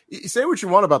say what you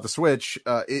want about the Switch.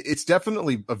 It's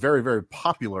definitely a very, very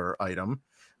popular item.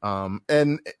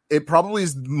 And it probably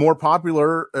is more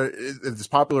popular, as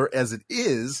popular as it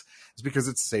is because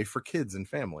it's safe for kids and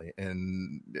family.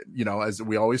 And, as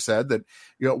we always said that,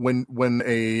 when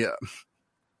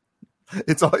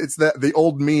it's that the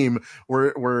old meme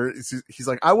where he's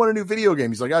like, I want a new video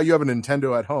game. He's like, oh, you have a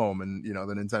Nintendo at home. And,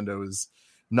 the Nintendo is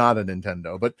not a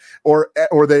Nintendo, but, or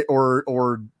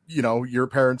your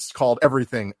parents called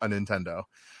everything a Nintendo.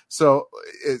 So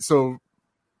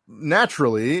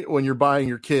naturally, when you're buying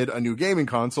your kid a new gaming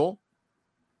console,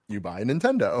 you buy a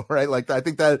Nintendo, right? Like, I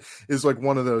think that is like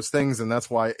one of those things, and that's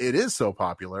why it is so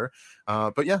popular.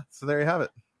 But yeah, so there you have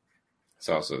it. It's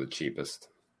also the cheapest.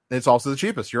 It's also the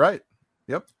cheapest. You're right.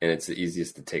 Yep. And it's the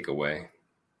easiest to take away.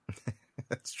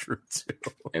 That's true too.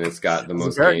 And it's got the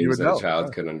most games that a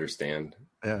child could understand.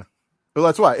 Yeah. Well,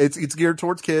 that's why it's geared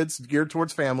towards kids, geared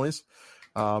towards families.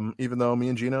 Even though me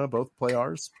and Gina both play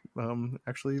ours,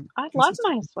 actually, I love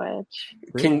my Switch.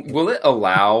 Will it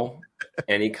allow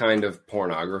any kind of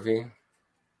pornography?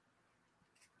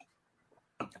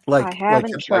 I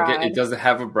haven't tried. It doesn't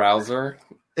have a browser.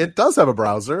 It does have a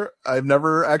browser. I've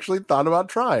never actually thought about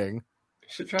trying. You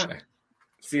should try.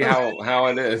 See how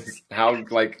it is.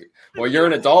 You're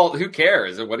an adult. Who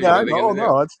cares? What are you going to do?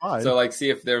 No, it's fine. So,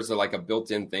 see if there's a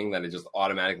built-in thing that it just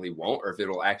automatically won't, or if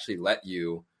it'll actually let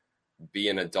you be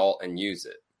an adult and use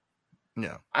it.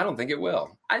 Yeah. I don't think it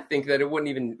will. I think that it wouldn't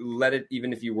even let it,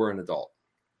 even if you were an adult.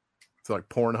 So like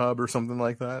Pornhub or something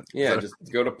like that? Yeah, just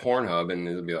go to Pornhub and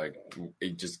it'll be like,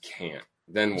 it just can't.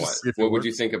 Then what? What would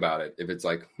you think about it if it's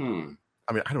like,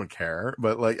 I mean, I don't care,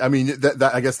 but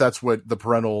that I guess that's what the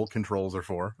parental controls are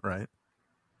for, right?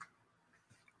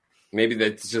 Maybe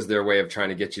that's just their way of trying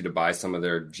to get you to buy some of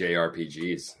their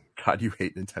JRPGs. God, you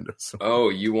hate Nintendo so much. Oh,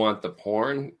 you want the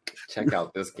porn? Check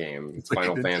out this game. It's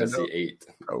Final Fantasy VIII.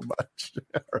 So much.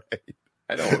 All right.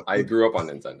 I don't. I grew up on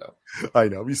Nintendo. I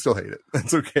know. You still hate it.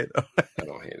 That's okay, though. I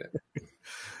don't hate it.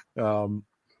 All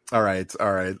right.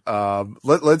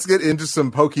 Let's get into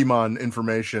some Pokemon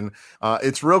information.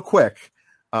 It's real quick.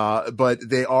 But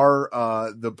they are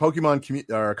the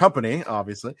Pokemon company,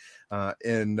 obviously,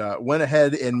 and went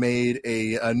ahead and made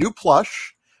a new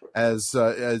plush. As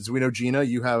we know, Gina,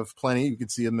 you have plenty. You can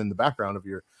see them in the background of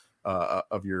your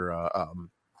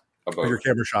your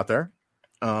camera shot there.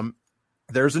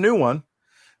 There's a new one.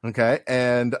 Okay,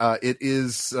 and it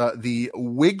is the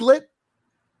Wiglet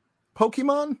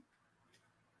Pokemon.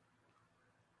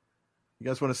 You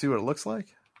guys want to see what it looks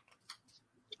like?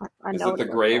 Is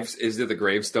it the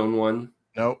gravestone one?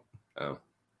 Nope. Oh.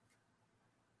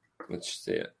 Let's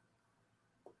see it.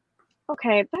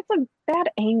 Okay, that's a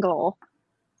bad angle.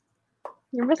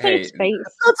 You're missing its face.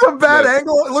 That's a bad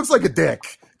angle. It looks like a dick.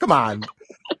 Come on.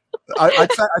 I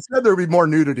said there would be more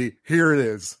nudity. Here it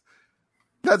is.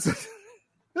 That's it.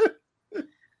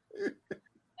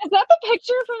 Is that the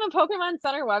picture from the Pokemon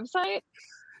Center website?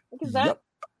 Is that? Yep.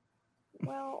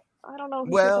 Well, I don't know who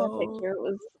took that picture.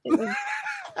 It was.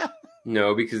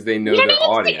 No, because they know their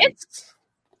audience.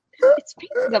 It's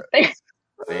up there.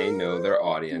 They know their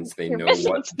audience. They You're know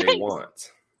missing what its they face.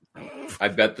 want. I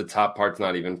bet the top part's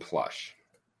not even plush.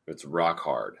 It's rock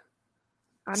hard.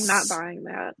 I'm not buying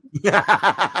that.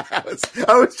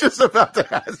 I was just about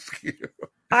to ask you.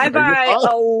 I buy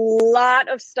a lot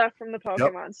of stuff from the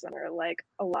Pokemon Center, like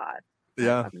a lot.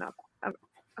 Yeah. I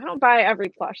don't buy every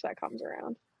plush that comes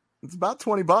around. It's about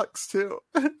 $20 too.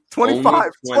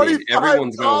 25. Only 20.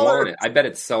 Everyone's going to want $25. it. I bet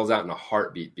it sells out in a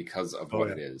heartbeat because of what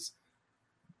it is.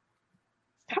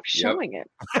 Stop showing it.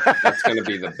 That's going to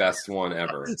be the best one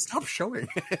ever. Stop showing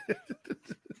it.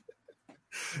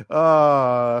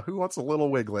 Who wants a little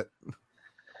Wiglet?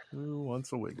 Who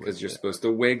wants a Wiglet? Because you're supposed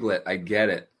to wiggle it. I get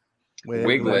it.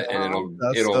 Wiggle it, and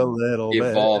Just a it'll little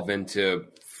evolve bit. into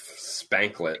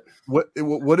Spanklet.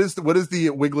 What is the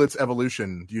Wiglet's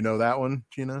evolution? Do you know that one,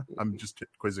 Gina? I'm just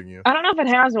quizzing you. I don't know if it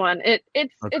has one.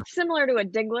 It's Okay. it's similar to a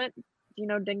Diglett. Do you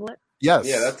know Diglett? Yes.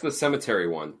 Yeah, that's the cemetery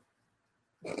one.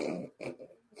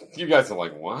 You guys are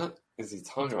like, what is he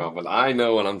talking about? But I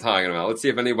know what I'm talking about. Let's see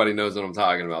if anybody knows what I'm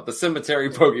talking about. The cemetery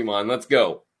Pokemon. Let's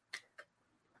go.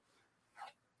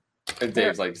 And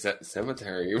Dave's like,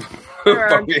 cemetery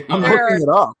Pokemon. I'm looking it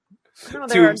up. No,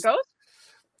 there are ghost.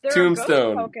 There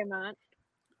Tombstone. are ghost Pokemon.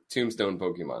 Tombstone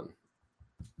Pokemon.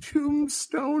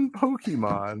 Tombstone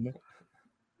Pokemon.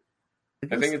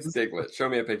 I think it's Diglett. Show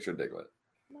me a picture of Diglett.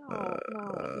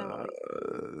 No.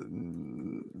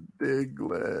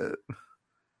 Diglett.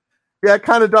 Yeah, it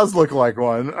kind of does look like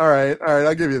one. All right,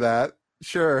 I'll give you that.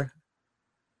 Sure.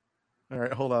 All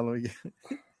right, hold on. Let me get...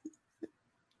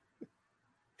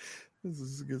 This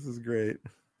is great.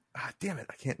 Damn it!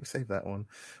 I can't save that one.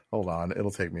 Hold on,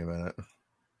 it'll take me a minute.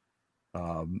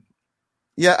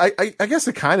 Yeah, I guess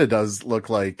it kind of does look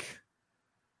like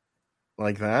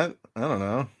that. I don't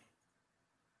know.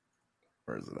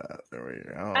 Where is it at? There we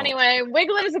go. Anyway,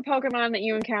 Wiglet is a Pokemon that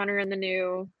you encounter in the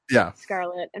new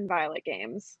Scarlet and Violet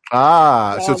games.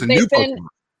 So it's a new Pokemon.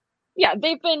 Yeah,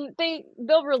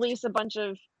 they'll release a bunch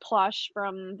of plush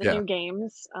from the new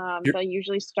games. They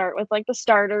usually start with like the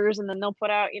starters, and then they'll put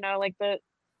out, like that's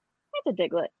a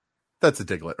Diglett. That's a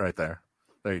Diglett right there.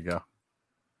 There you go.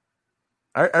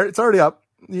 All right, it's already up.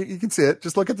 You can see it.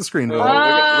 Just look at the screen. Look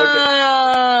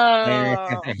at...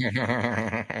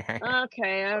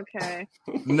 Okay.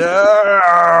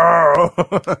 No.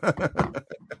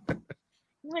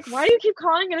 Like, why do you keep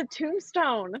calling it a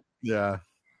tombstone? Yeah,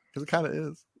 because it kind of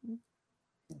is.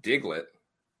 Diglett.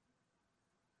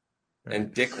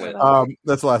 And Dicklet.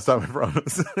 That's the last time I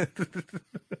promise.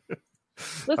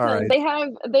 Listen, right. they have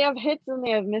hits and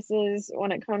they have misses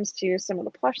when it comes to some of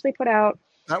the plush they put out.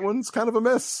 That one's kind of a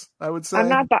miss, I would say. I'm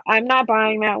not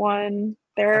buying that one.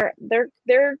 I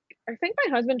think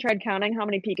my husband tried counting how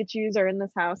many Pikachus are in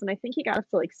this house, and I think he got up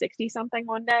to like 60 something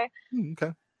one day.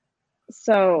 Okay.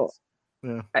 So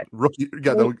yeah, rookie.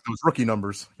 Yeah, those rookie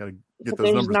numbers. Got to get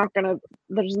those numbers.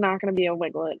 There's not gonna be a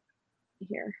Wiglet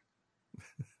here.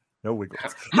 No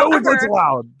Wiglets. No Wiglets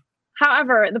allowed.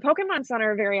 However, the Pokemon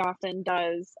Center very often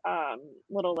does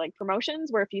little like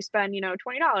promotions where if you spend, $20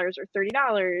 or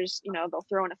 $30, they'll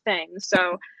throw in a thing.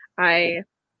 So I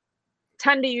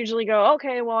tend to usually go,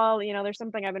 okay, well, there's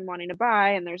something I've been wanting to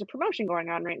buy and there's a promotion going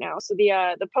on right now. So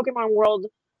the Pokemon World,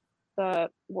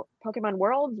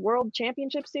 World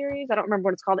Championship Series, I don't remember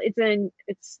what it's called.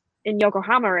 It's in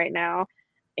Yokohama right now.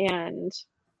 And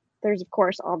there's of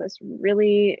course all this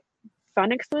really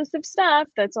fun exclusive stuff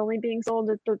that's only being sold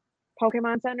at the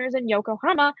Pokemon centers in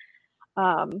Yokohama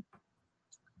that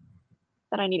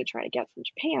I need to try to get from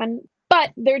Japan.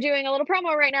 But they're doing a little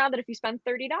promo right now that if you spend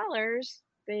 $30,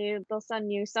 they'll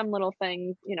send you some little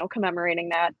thing, commemorating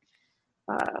that.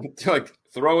 Like,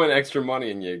 throw in extra money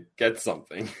and you get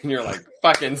something. And you're like,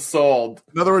 fucking sold.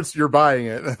 In other words, you're buying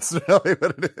it. That's really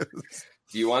what it is.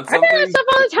 Do you want something? I buy that stuff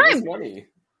all the time. Money.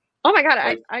 Oh my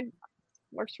god, I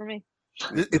works for me.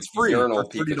 It's free for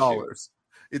 $30.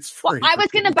 It's free. Well, I was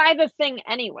gonna buy the thing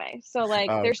anyway, so like,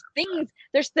 Oh. there's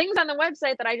things on the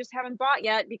website that I just haven't bought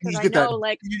yet because I get know, that,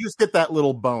 like, you just get that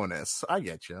little bonus. I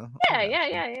get you.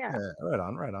 yeah. Right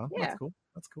on. Yeah.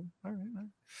 That's cool. All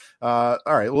right.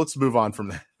 All right. Well, let's move on from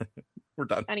that. We're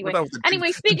done. Anyway, We're done with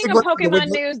the- speaking of Pokemon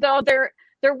news, though, there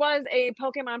was a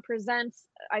Pokemon Presents,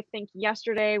 I think,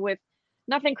 yesterday with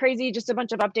nothing crazy, just a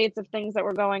bunch of updates of things that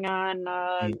were going on.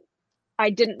 I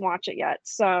didn't watch it yet,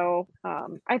 so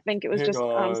I think it was just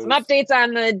some updates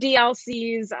on the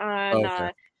DLCs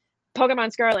on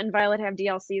Pokemon Scarlet and Violet have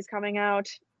DLCs coming out,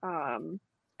 and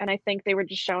I think they were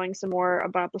just showing some more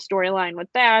about the storyline with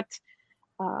that.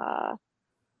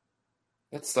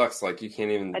 That sucks. Like, you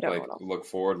can't even I don't like know. look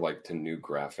forward like to new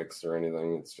graphics or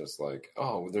anything. It's just like,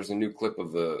 oh, there's a new clip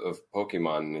of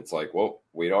Pokemon, and it's like, well,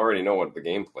 we already know what the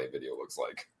gameplay video looks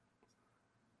like.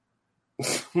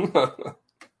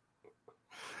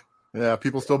 Yeah,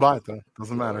 people still buy it though.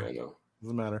 Doesn't matter. I know.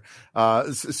 Doesn't matter.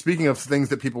 Speaking of things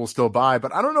that people will still buy,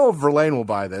 but I don't know if Verlaine will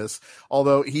buy this.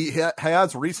 Although he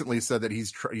has recently said that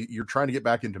you're trying to get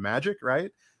back into Magic,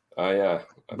 right? Oh yeah,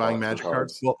 buying Magic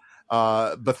cards. Well,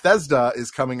 Bethesda is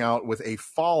coming out with a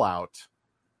Fallout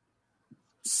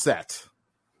set.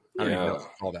 I don't even know what to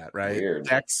call that, right? Weird.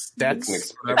 Decks,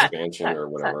 expansion or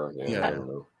whatever. Yeah. I don't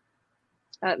know.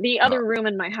 The other room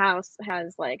in my house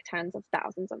has like tens of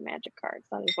thousands of Magic cards.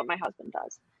 That is what my husband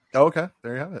does. Oh, okay,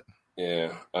 there you have it.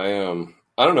 Yeah, I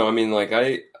don't know. I mean, like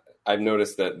I've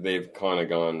noticed that they've kind of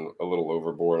gone a little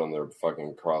overboard on their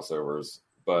fucking crossovers,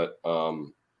 but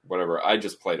whatever. I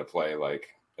just play to play. Like,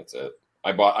 that's it.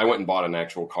 I went and bought an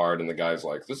actual card, and the guy's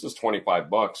like, "This is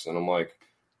 $25," and I'm like,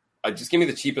 just give me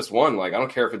the cheapest one. Like, I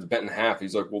don't care if it's bent in half.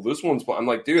 He's like, "Well, this one's." I'm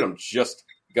like, dude, I'm just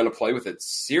gonna play with it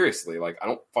seriously. Like, I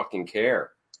don't fucking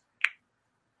care.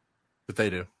 But they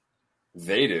do.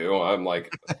 They do. I'm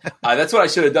like, that's what I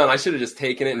should have done. I should have just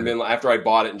taken it and been after I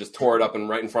bought it and just tore it up and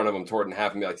right in front of him, tore it in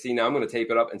half and be like, see, now I'm going to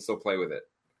tape it up and still play with it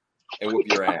and whoop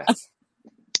your ass.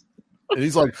 And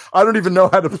he's like, I don't even know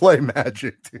how to play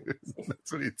Magic, dude.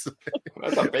 That's what he'd say.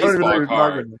 That's a baseball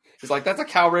card. He's like, that's a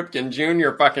Cal Ripken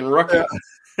Jr. fucking rookie.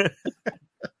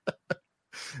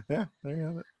 Yeah, there you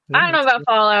have it. I don't know about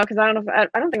Fallout because I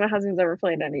don't think my husband's ever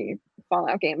played any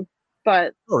Fallout game.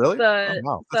 But oh, really? the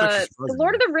Wow. the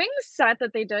Lord of the Rings set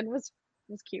that they did was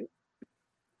cute.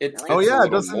 It's oh yeah,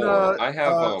 it doesn't. I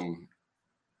have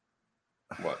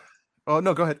what? Oh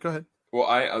no, go ahead. Well,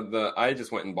 I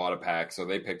just went and bought a pack, so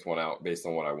they picked one out based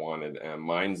on what I wanted, and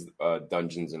mine's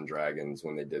Dungeons and Dragons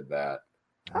when they did that.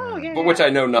 Oh yeah, but which I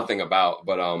know nothing about,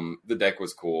 but the deck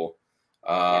was cool.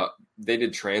 They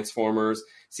did Transformers.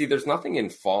 See, there's nothing in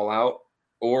Fallout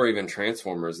or even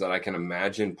Transformers that I can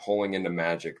imagine pulling into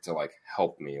Magic to like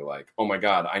help me. Like, oh my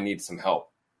god, I need some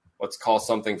help. Let's call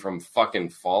something from fucking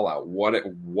Fallout.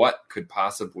 What could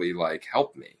possibly like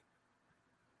help me?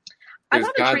 I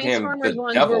thought the Transformers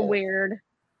ones were weird.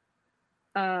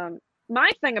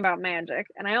 My thing about Magic,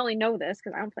 and I only know this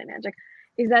because I don't play Magic,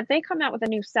 is that they come out with a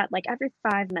new set like every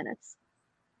 5 minutes.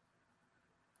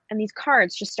 And these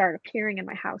cards just start appearing in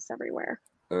my house everywhere.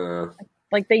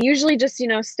 Like they usually just,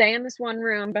 stay in this one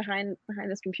room behind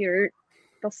this computer.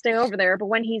 They'll stay over there. But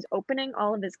when he's opening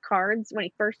all of his cards, when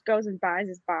he first goes and buys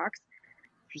his box,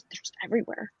 they're just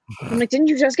everywhere. I'm like, didn't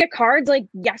you just get cards like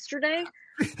yesterday?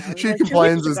 She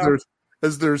complains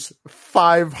as there's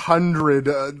 500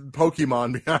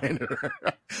 Pokemon behind her.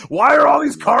 Why are all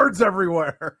these cards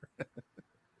everywhere?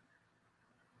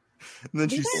 And then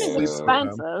These aren't as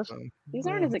expensive. These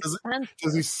aren't as expensive.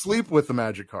 Does he sleep with the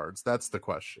Magic cards? That's the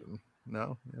question.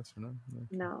 No? Yes or no?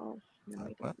 No, he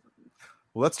doesn't.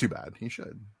 Well, that's too bad. He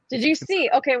should. Did you see?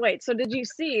 Okay, wait. So did you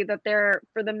see that they're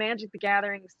for the Magic the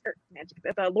Gathering,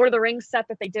 the Lord of the Rings set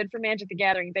that they did for Magic the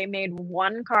Gathering? They made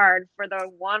one card for the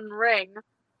one ring.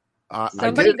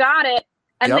 Somebody got it,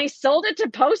 and they sold it to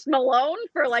Post Malone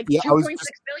for like $2.6 million.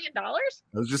 I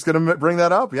was just going to bring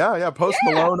that up. Yeah. Post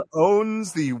Malone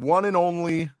owns the one and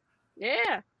only.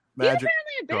 Yeah, Magic.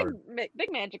 He's apparently a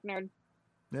big Magic nerd.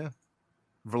 Yeah,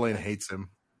 Verlaine hates him.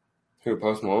 Who,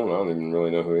 Post Malone? I don't even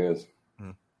really know who he is.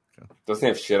 Doesn't he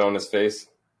have shit on his face?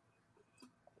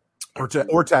 Or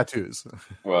tattoos.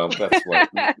 Well, that's what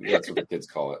the kids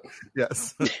call it.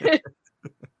 Yes.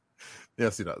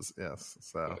 Yes, he does. Yes.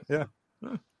 So yeah.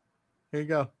 Here you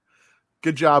go.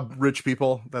 Good job, rich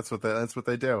people. That's what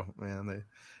they do. Man,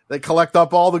 they collect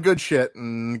up all the good shit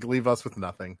and leave us with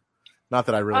nothing. Not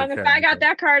that I really care. If I got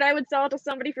that card, I would sell it to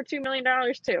somebody for $2 million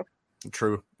too.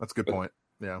 True. That's a good point.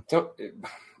 Yeah.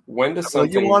 When does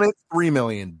something you want it $3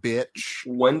 million, bitch?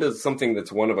 When does something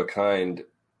that's one of a kind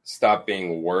stop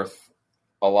being worth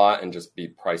a lot and just be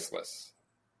priceless?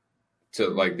 To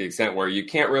like the extent where you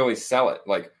can't really sell it.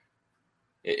 Like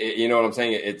You know what I'm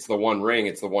saying? It's the one ring.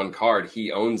 It's the one card.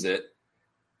 He owns it.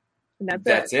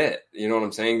 That's it. You know what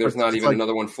I'm saying? There's not even like,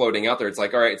 another one floating out there. It's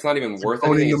like, all right, it's not even worth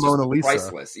anything. It's just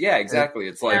priceless. Yeah, exactly.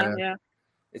 It's like,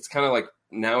 it's kind of like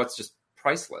now it's just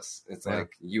priceless. It's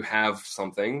like you have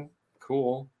something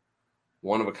cool,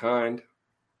 one of a kind.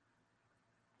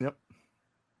 Yep.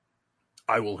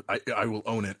 I will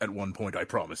own it at one point. I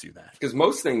promise you that. Because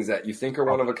most things that you think are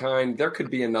one of a kind, there could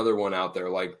be another one out there.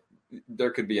 Like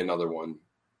there could be another one.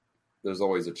 There's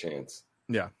always a chance.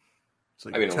 Yeah.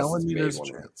 So I mean, telling me there's a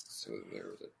chance. So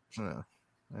yeah,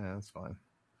 that's fine.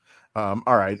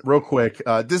 All right, real quick.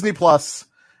 Disney Plus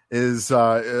is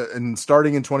and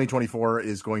starting in 2024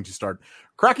 is going to start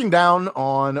cracking down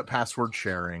on password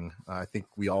sharing. I think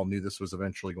we all knew this was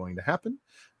eventually going to happen.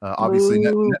 Obviously,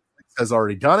 Netflix has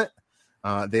already done it.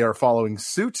 They are following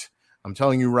suit. I'm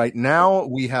telling you right now,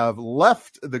 we have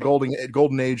left the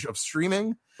golden age of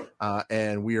streaming,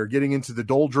 and we are getting into the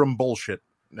doldrum bullshit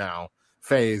now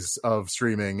phase of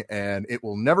streaming, and it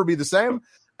will never be the same,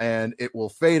 and it will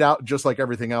fade out just like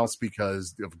everything else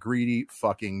because of greedy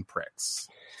fucking pricks.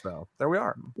 So there we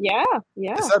are. Yeah.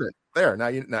 I said it. There. Now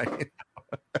you know.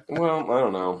 Well, I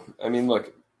don't know. I mean,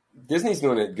 look, Disney's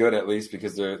doing it good at least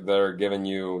because they're giving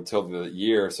you till the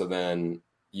year, so then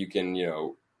you can,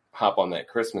 hop on that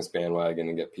Christmas bandwagon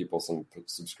and get people some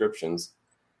subscriptions.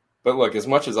 But look, as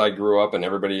much as I grew up and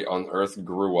everybody on Earth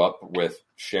grew up with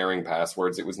sharing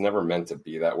passwords, it was never meant to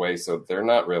be that way. So they're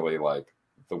not really like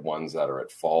the ones that are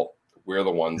at fault. We're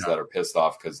the ones that are pissed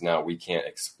off because now we can't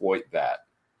exploit that.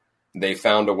 They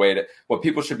found a way to, what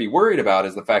people should be worried about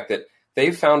is the fact that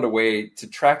they found a way to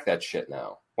track that shit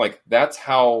now. Like that's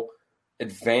how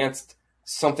advanced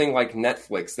something like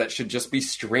Netflix that should just be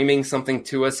streaming something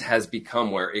to us has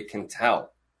become, where it can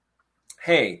tell,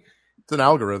 hey, it's an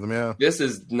algorithm, yeah. This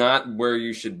is not where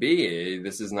you should be.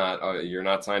 This is not, you're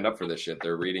not signed up for this shit.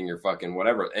 They're reading your fucking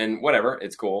whatever. And whatever,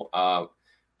 it's cool.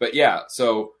 But yeah,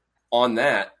 so on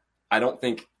that, I don't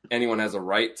think anyone has a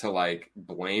right to like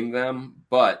blame them,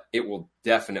 but it will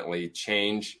definitely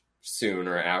change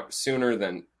sooner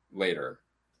than later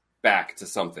back to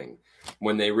something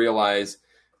when they realize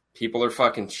people are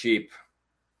fucking cheap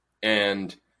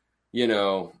and,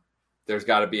 there's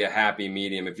got to be a happy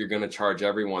medium. If you're going to charge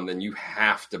everyone, then you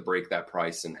have to break that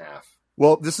price in half.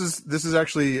 Well, this is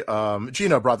actually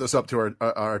Gina brought this up to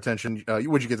our attention.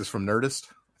 Would you get this from Nerdist?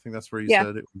 I think that's where you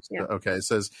said it. Yeah. Okay, it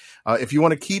says if you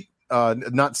want to keep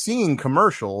not seeing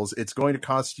commercials, it's going to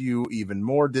cost you even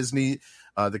more. Disney,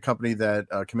 the company that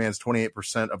commands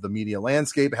 28% of the media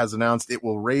landscape, has announced it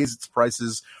will raise its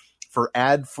prices for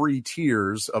ad-free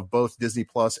tiers of both Disney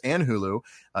Plus and Hulu.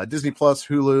 Disney Plus,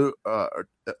 Hulu,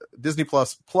 Disney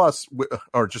Plus Plus,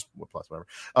 or just Plus, whatever,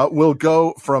 will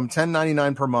go from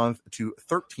 $10.99 per month to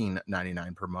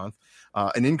 $13.99 per month,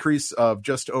 an increase of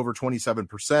just over 27%.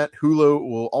 Hulu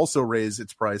will also raise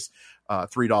its price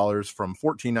 $3 from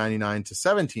 $14.99 to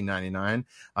 $17.99,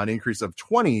 an increase of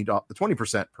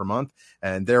 20% per month.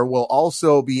 And there will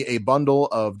also be a bundle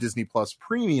of Disney Plus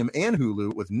Premium and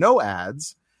Hulu with no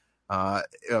ads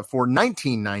for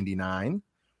 $19.99.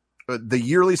 The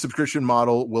yearly subscription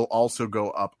model will also go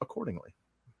up accordingly.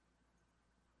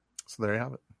 So there you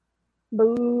have it.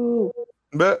 Boo.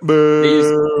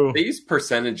 Boo. These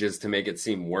percentages to make it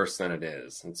seem worse than it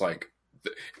is. It's like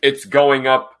it's going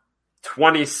up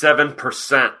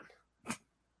 27%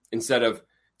 instead of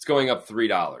it's going up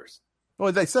 $3.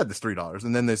 Well, they said it's $3,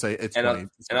 and then they say it's 20.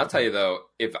 And I'll tell you though,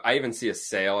 if I even see a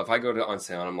sale, if I go to on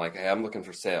sale and I'm like, hey, I'm looking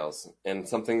for sales, and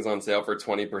something's on sale for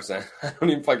 20%,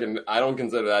 I don't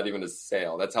consider that even a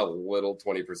sale. That's how little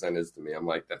 20% is to me. I'm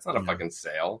like, that's not a fucking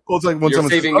sale. Well, it's like when you're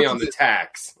saving me on the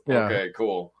tax. Yeah. Okay,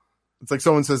 cool. It's like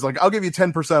someone says, like, I'll give you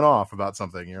 10% off about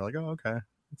something. You're like, oh, okay,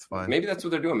 it's fine. Maybe that's what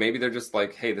they're doing. Maybe they're just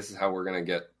like, hey, this is how we're gonna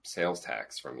get sales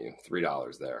tax from you,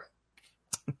 $3 there.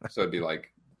 So it'd be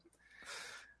like,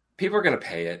 people are going to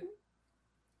pay it.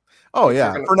 Oh,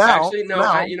 yeah. For now. Actually,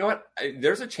 no. You know what?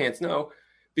 There's a chance. No,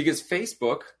 because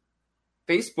Facebook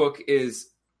is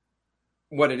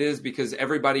what it is because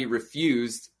everybody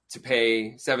refused to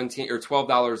pay $17 or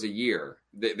 $12 a year.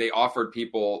 They offered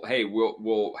people, hey,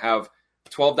 we'll have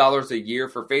 $12 a year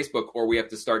for Facebook, or we have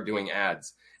to start doing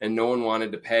ads. And no one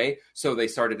wanted to pay. So they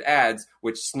started ads,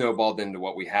 which snowballed into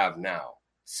what we have now,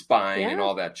 spying and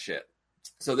all that shit.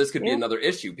 So this could be another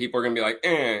issue. People are going to be like,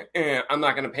 I'm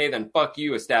not going to pay then. Fuck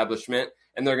you, establishment.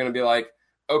 And they're going to be like,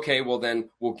 okay, well then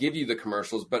we'll give you the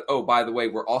commercials. But, oh, by the way,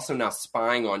 we're also now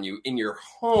spying on you in your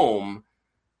home,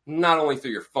 not only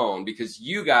through your phone, because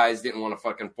you guys didn't want to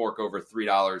fucking fork over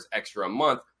 $3 extra a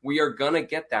month. We are going to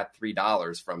get that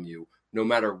 $3 from you no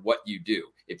matter what you do.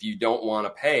 If you don't want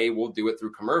to pay, we'll do it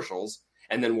through commercials.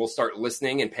 and then we'll start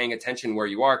listening and paying attention where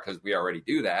you are because we already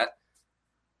do that.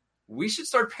 We should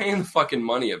start paying the fucking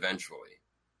money eventually.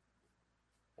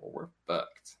 Or we're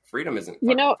fucked. Freedom isn't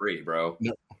fucking free, bro.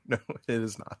 No, it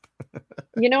is not.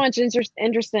 You know what's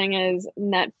interesting is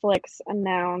Netflix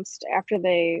announced after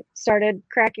they started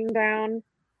cracking down,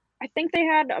 I think they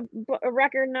had a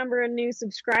record number of new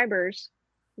subscribers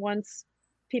once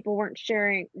people weren't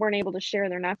able to share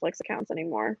their Netflix accounts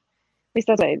anymore. At least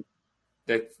that's what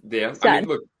I mean,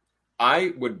 look,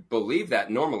 I would believe that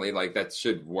normally, like, that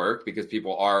should work because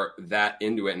people are that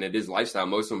into it and it is lifestyle.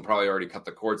 Most of them probably already cut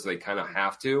the cord, so they kind of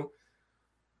have to.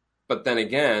 But then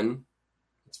again,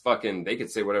 it's fucking, they could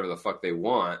say whatever the fuck they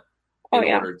want in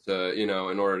order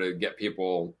to get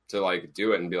people to like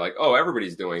do it and be like, oh,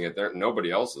 everybody's doing it.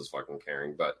 Nobody else is fucking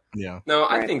caring. But no,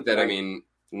 I think that, I mean,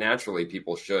 naturally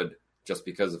people should, just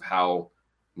because of how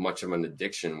much of an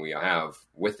addiction we have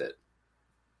with it.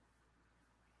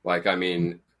 Like, I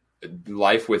mean,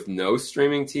 life with no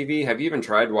streaming TV. Have you even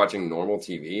tried watching normal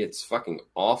TV? It's fucking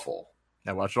awful.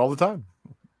 I watch it all the time.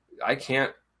 I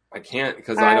can't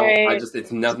because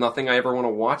it's nothing I ever want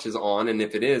to watch is on. And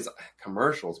if it is,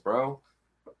 commercials, bro.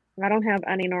 I don't have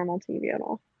any normal TV at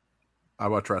all. I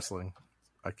watch wrestling.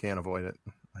 I can't avoid it.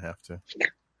 I have to.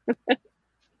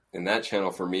 And that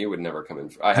channel for me would never come in.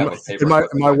 I have a paper.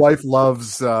 My wife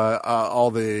loves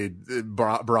all the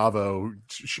Bravo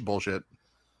bullshit.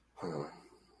 I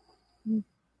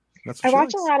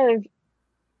watch a lot of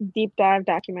deep dive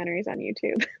documentaries on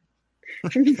YouTube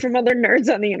from other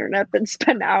nerds on the internet that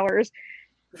spend hours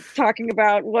talking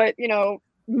about what,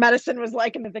 medicine was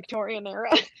like in the Victorian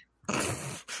era.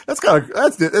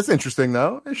 That's interesting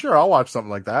though. Sure, I'll watch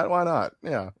something like that. Why not?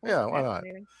 Yeah, why not?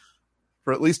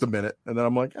 For at least a minute, and then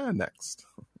I'm like, next.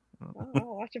 I'll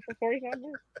watch it for 45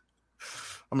 minutes.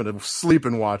 I'm gonna sleep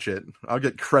and watch it. I'll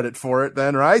get credit for it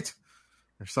then, right?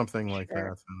 Or something like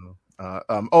that.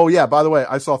 Oh yeah, by the way,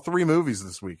 I saw 3 movies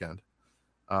this weekend.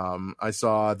 I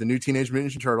saw the new Teenage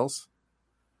Mutant Ninja Turtles.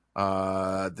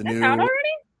 Out already?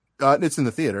 It's in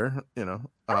the theater, For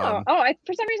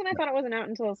some reason I thought it wasn't out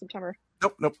until September.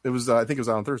 Nope. It was. I think it was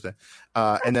out on Thursday.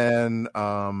 And then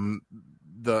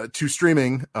the 2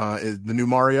 streaming is the new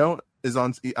Mario is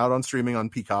out on streaming on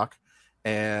Peacock,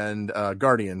 and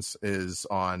Guardians is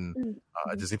on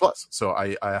Disney Plus. So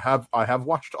I have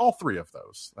watched all 3 of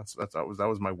those. That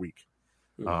was my week.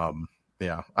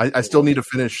 I still need to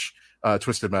finish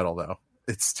Twisted Metal though.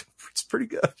 It's pretty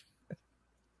good.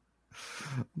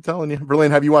 I'm telling you.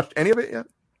 Berlin, have you watched any of it yet?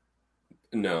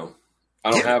 No,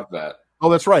 I don't have that. Oh,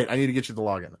 that's right. I need to get you the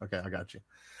login. Okay, I got you.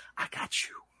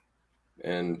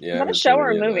 And is that a show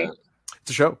or a movie?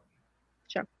 It's a show.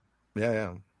 Show.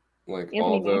 Yeah. Like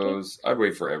all those. I'd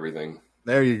wait for everything.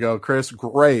 There you go, Chris.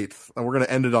 Great. And we're going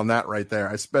to end it on that right there.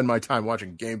 I spend my time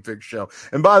watching Game Fix Show.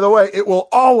 And by the way, it will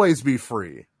always be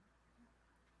free.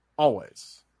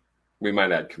 Always. We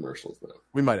might add commercials, though.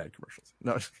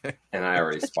 No. And I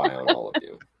already spy on all of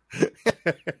you.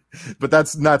 But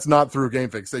that's not through Game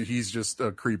Fix. He's just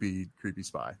a creepy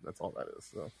spy. That's all that is.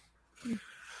 So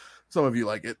some of you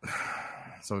like it.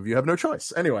 Some of you have no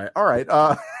choice. Anyway, all right.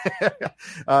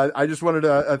 I just wanted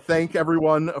to thank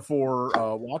everyone for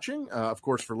watching, of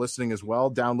course, for listening as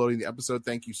well, downloading the episode.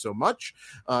 Thank you so much.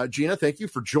 Gina, thank you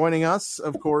for joining us,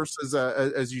 of course,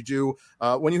 as you do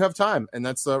when you have time. And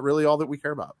that's really all that we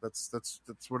care about. That's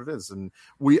what it is. And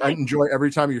I enjoy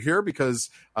every time you're here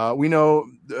because we know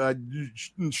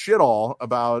shit all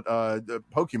about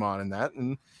Pokemon and that.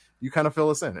 And you kind of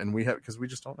fill us in. And because we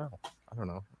just don't know. I don't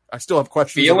know. I still have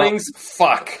questions.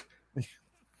 Fuck.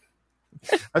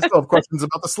 I still have questions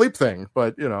about the sleep thing,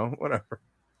 but whatever.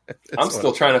 I'm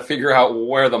still trying to figure out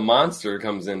where the monster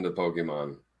comes into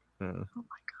Pokemon. Oh my god,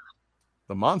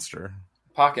 the monster.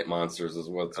 Pocket monsters is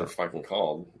what they're fucking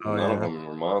called. None of them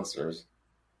are monsters.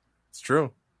 It's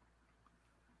true,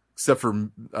 except for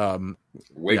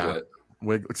Wiglet.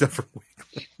 Except for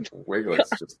Wiglet.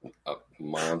 Wiglet's just a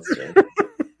monster.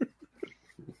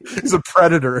 He's a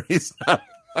predator. He's not.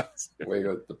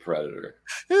 Wiglet the predator.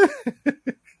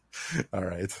 All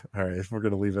right. We're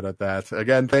going to leave it at that.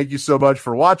 Again, thank you so much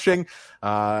for watching.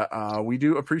 We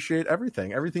do appreciate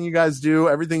everything you guys do,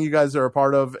 everything you guys are a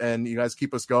part of, and you guys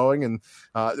keep us going. And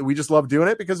we just love doing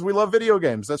it because we love video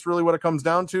games. That's really what it comes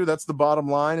down to. That's the bottom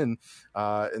line. And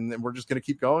then we're just going to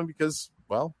keep going because,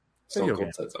 well, video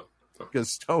games. Because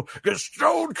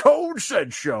Stone Cold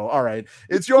said so. All right.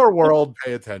 It's your world.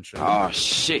 Pay attention. Oh,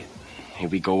 shit. Here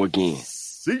we go again.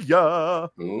 See ya.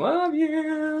 Love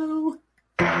you.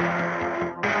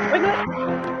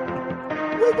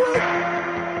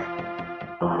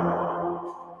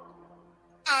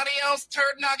 Adios,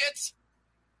 turd nuggets.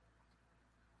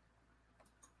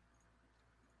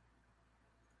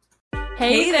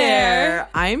 Hey there!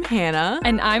 I'm Hannah.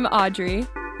 And I'm Audrey.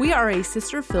 We are a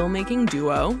sister filmmaking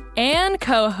duo and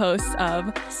co-hosts of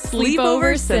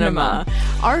Sleepover Cinema,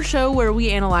 our show where we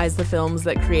analyze the films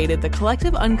that created the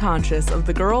collective unconscious of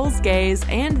the girls, gays,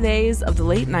 and theys of the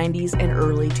late 90s and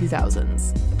early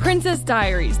 2000s. Princess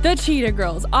Diaries, The Cheetah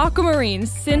Girls, Aquamarine,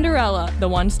 Cinderella, the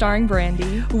one starring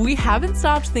Brandy. We haven't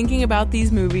stopped thinking about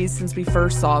these movies since we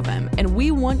first saw them, and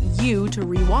we want you to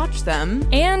rewatch them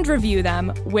and review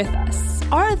them with us.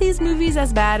 Are these movies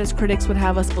as bad as critics would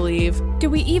have us believe? Do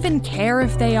we even care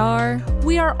if they are?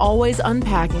 We are always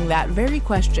unpacking that very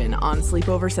question on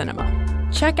Sleepover Cinema.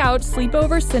 Check out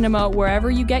Sleepover Cinema wherever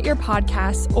you get your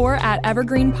podcasts or at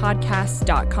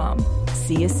evergreenpodcasts.com.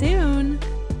 See you soon.